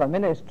mean, you have a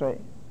ministry.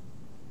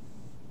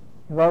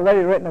 You've already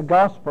written a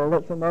gospel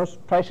that's the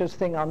most precious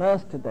thing on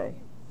earth today.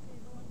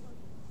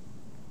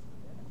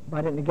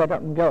 Why didn't you get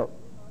up and go?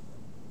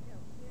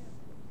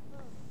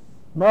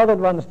 More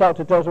than once,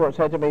 Dr. Tozer would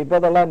say to me,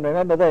 Brother Len,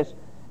 remember this,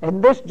 in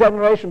this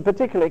generation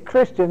particularly,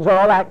 Christians are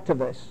all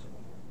activists.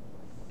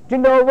 Do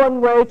you know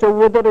one way to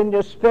wither in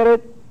your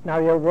spirit? Now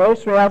you'll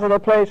roast me out of the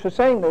place for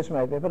saying this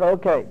maybe, but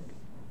okay.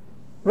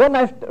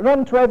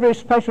 Run to every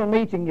special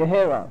meeting you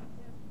hear of.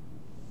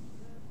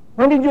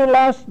 When did you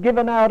last give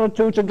an hour or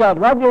 2 to God?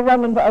 Why do you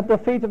run at the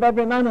feet of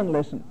every man and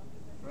listen?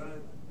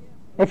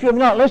 If you're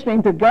not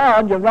listening to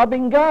God, you're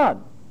robbing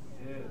God.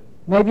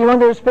 Maybe you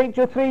wanted to speak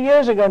to you 3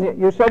 years ago, and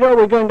you said, oh,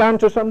 we're going down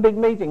to some big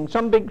meeting.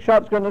 Some big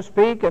shot's going to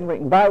speak, and we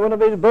can buy one of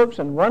his books,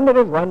 and wonder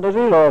of wonders,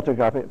 he'll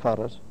autograph it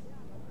for us.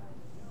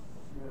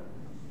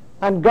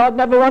 And God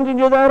never wanted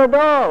you there at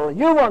all.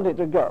 You wanted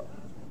to go.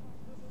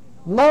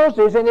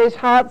 Moses, in his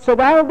heart, said,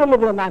 I'll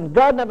deliver the man.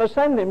 God never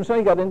sent him, so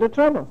he got into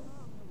trouble.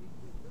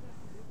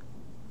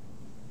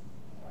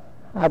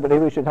 I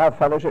believe we should have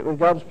fellowship with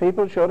God's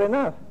people, sure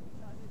enough.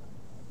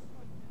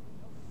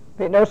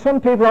 But you know, some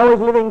people are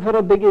always living for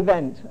a big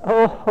event.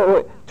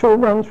 Oh, 2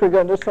 months we're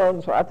going to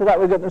so-and-so. After that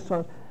we're going to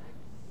so-and-so.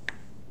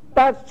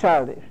 That's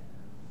childish.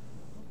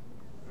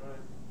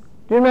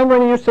 Do you remember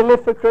when you used to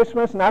live for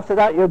Christmas, and after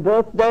that your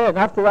birthday, and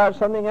after that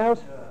something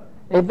else?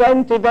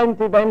 Event,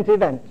 event, event,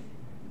 event.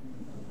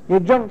 You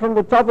jump from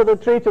the top of the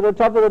tree to the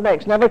top of the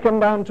next, never come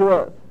down to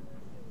earth.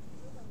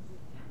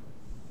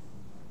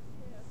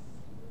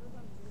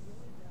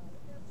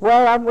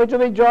 Well, aren't we to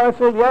be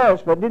joyful?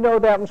 Yes, but do you know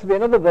there happens to be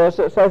another verse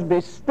that says, be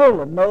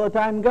still and know that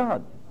I am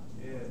God.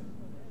 Yeah.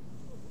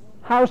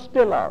 How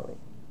still are we?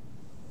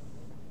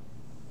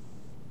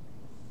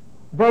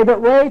 They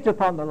that wait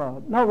upon the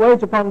Lord, not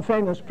wait upon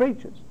famous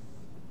preachers.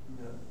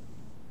 Yeah.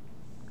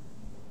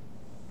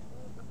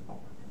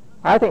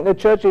 I think the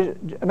churches,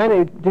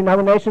 many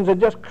denominations are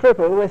just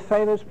crippled with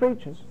famous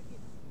preachers.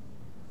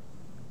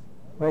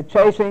 We're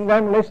chasing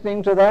them,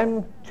 listening to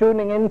them,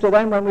 tuning into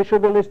them when we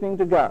should be listening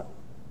to God.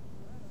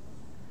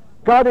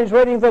 God is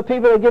waiting for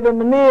people to give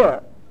him an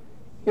ear.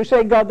 You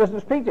say God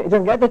doesn't speak to you. He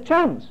doesn't get the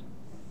chance.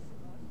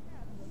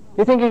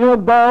 You think you're going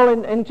to bawl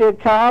into your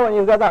car when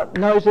you've got that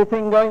noisy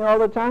thing going all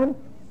the time?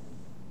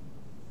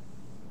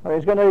 Or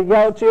he's going to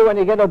yell to you when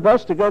you get a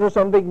bus to go to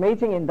some big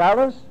meeting in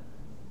Dallas?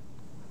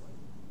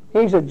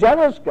 He's a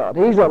jealous God.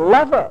 He's a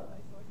lover.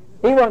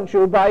 He wants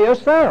you by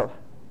yourself.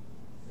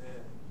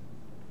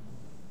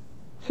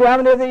 See how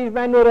many of these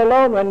men were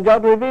alone when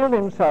God revealed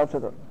himself to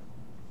them?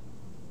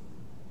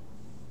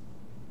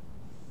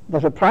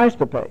 There's a price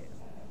to pay.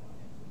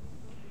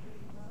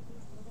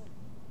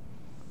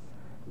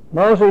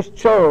 Moses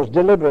chose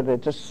deliberately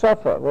to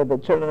suffer with the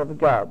children of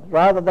God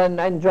rather than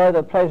enjoy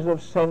the pleasures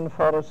of sin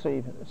for a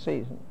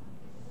season.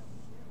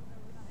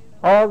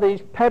 All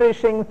these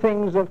perishing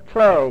things of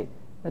clay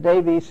that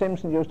A.B.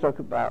 Simpson used to talk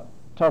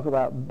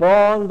about,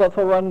 born but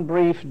for one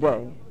brief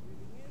day.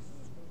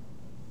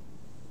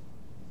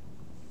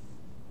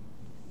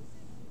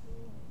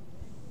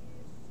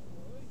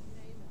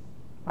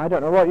 I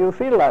don't know what you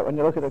feel like when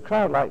you look at a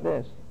crowd like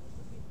this.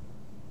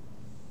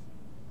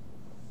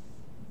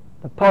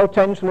 The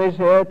potential is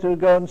here to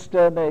go and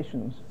stir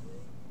nations.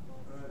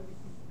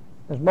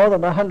 There's more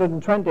than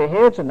 120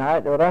 here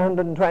tonight. There were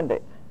 120.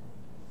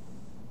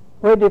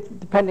 We're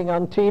depending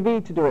on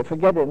TV to do it.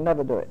 Forget it and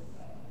never do it.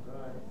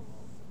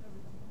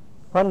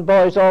 One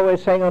boy's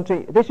always saying on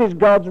TV, this is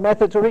God's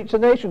method to reach the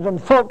nations,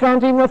 and folk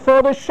can't even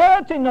afford a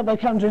shirt in other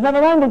countries,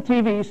 never mind a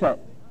TV set.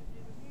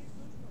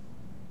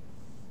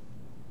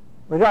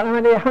 We don't know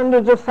how many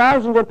hundreds of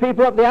thousands of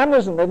people up the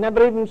Amazon. They've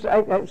never even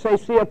say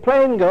see a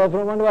plane go over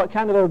and wonder what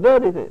kind of a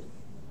bird it is.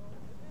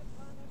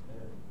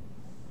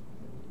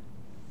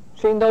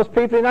 Seen those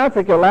people in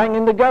Africa lying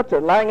in the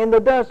gutter, lying in the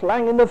dust,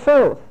 lying in the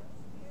filth.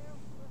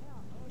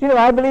 Do you know,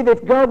 I believe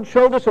if God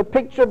showed us a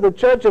picture of the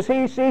church as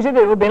he sees it,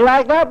 it would be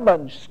like that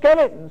bunch.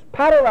 Skeletons,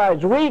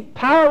 paralyzed, weak,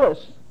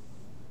 powerless.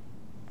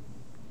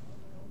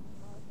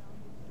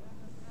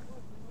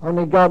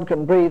 Only God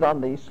can breathe on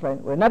these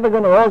slain. We're never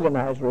going to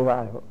organize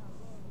revival.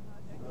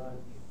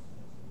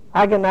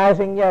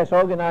 Agonizing, yes.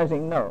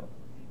 Organizing, no.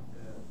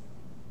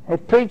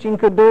 If preaching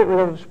could do it, we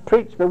would have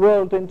preached the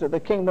world into the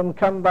kingdom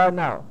come by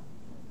now.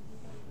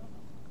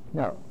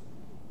 No.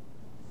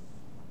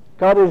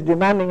 God is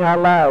demanding our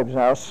lives,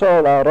 our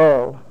soul, our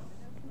all,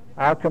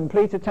 our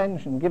complete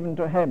attention given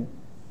to him,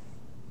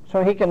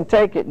 so he can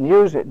take it and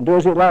use it and do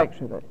as he likes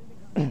with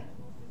it.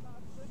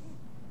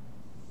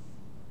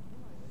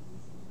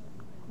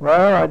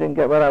 Well, I didn't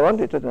get what I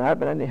wanted tonight,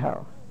 but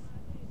anyhow.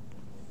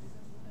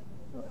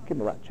 Give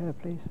me that chair,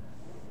 please.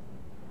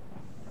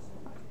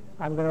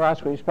 I'm going to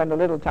ask you to spend a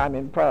little time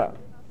in prayer.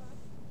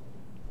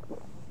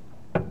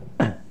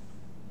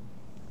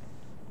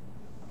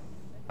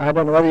 I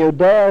don't know whether you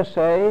dare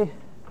say,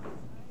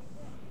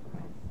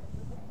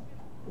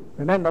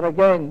 remember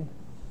again,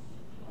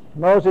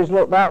 Moses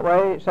looked that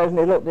way, it says, and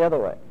he looked the other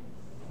way.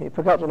 He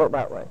forgot to look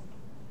that way.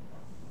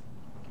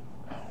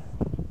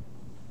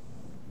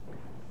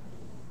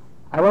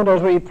 I wonder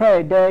as we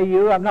pray, dare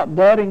you, I'm not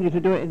daring you to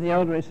do it in the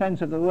ordinary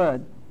sense of the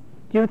word.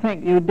 Do you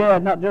think you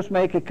dare not just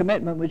make a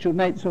commitment which you've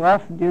made so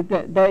often? Do you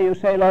dare you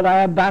say, Lord,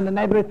 I abandon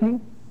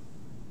everything?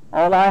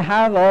 All I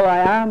have, all I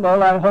am,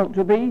 all I hope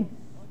to be?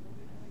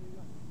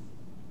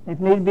 If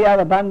need be,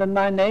 I'll abandon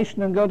my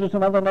nation and go to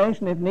some other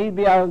nation. If need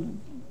be, I'll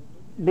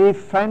leave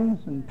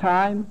friends and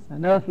time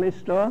and earthly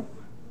store.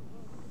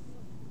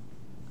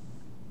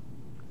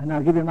 And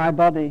I'll give you my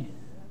body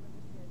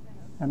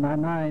and my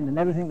mind and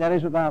everything that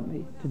is about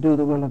me to do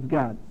the will of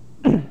God.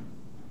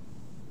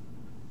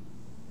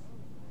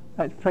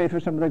 Let's pray for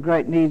some of the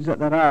great needs that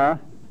there are.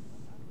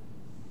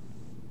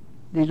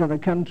 these other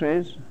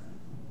countries.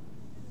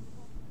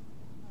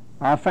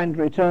 Our friend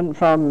returned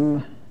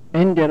from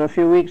India a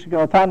few weeks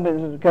ago. Apparently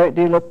there's a great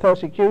deal of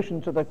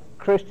persecution to the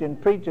Christian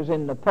preachers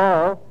in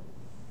Nepal.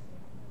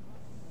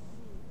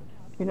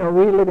 You know,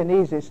 we live in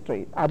Easy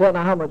Street. I don't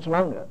know how much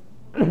longer.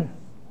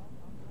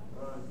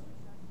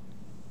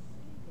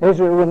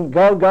 Israel wouldn't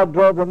go. God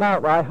drove them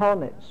out by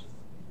hornets.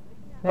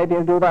 Maybe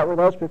he'll do that with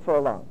us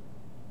before long.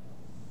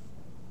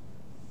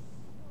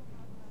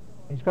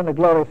 He's going to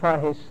glorify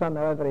his Son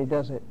however he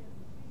does it.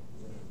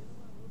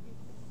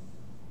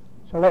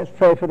 So let's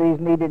pray for these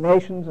needy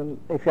nations, and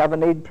if you have a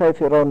need, pray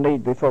for your own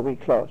need before we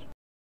close.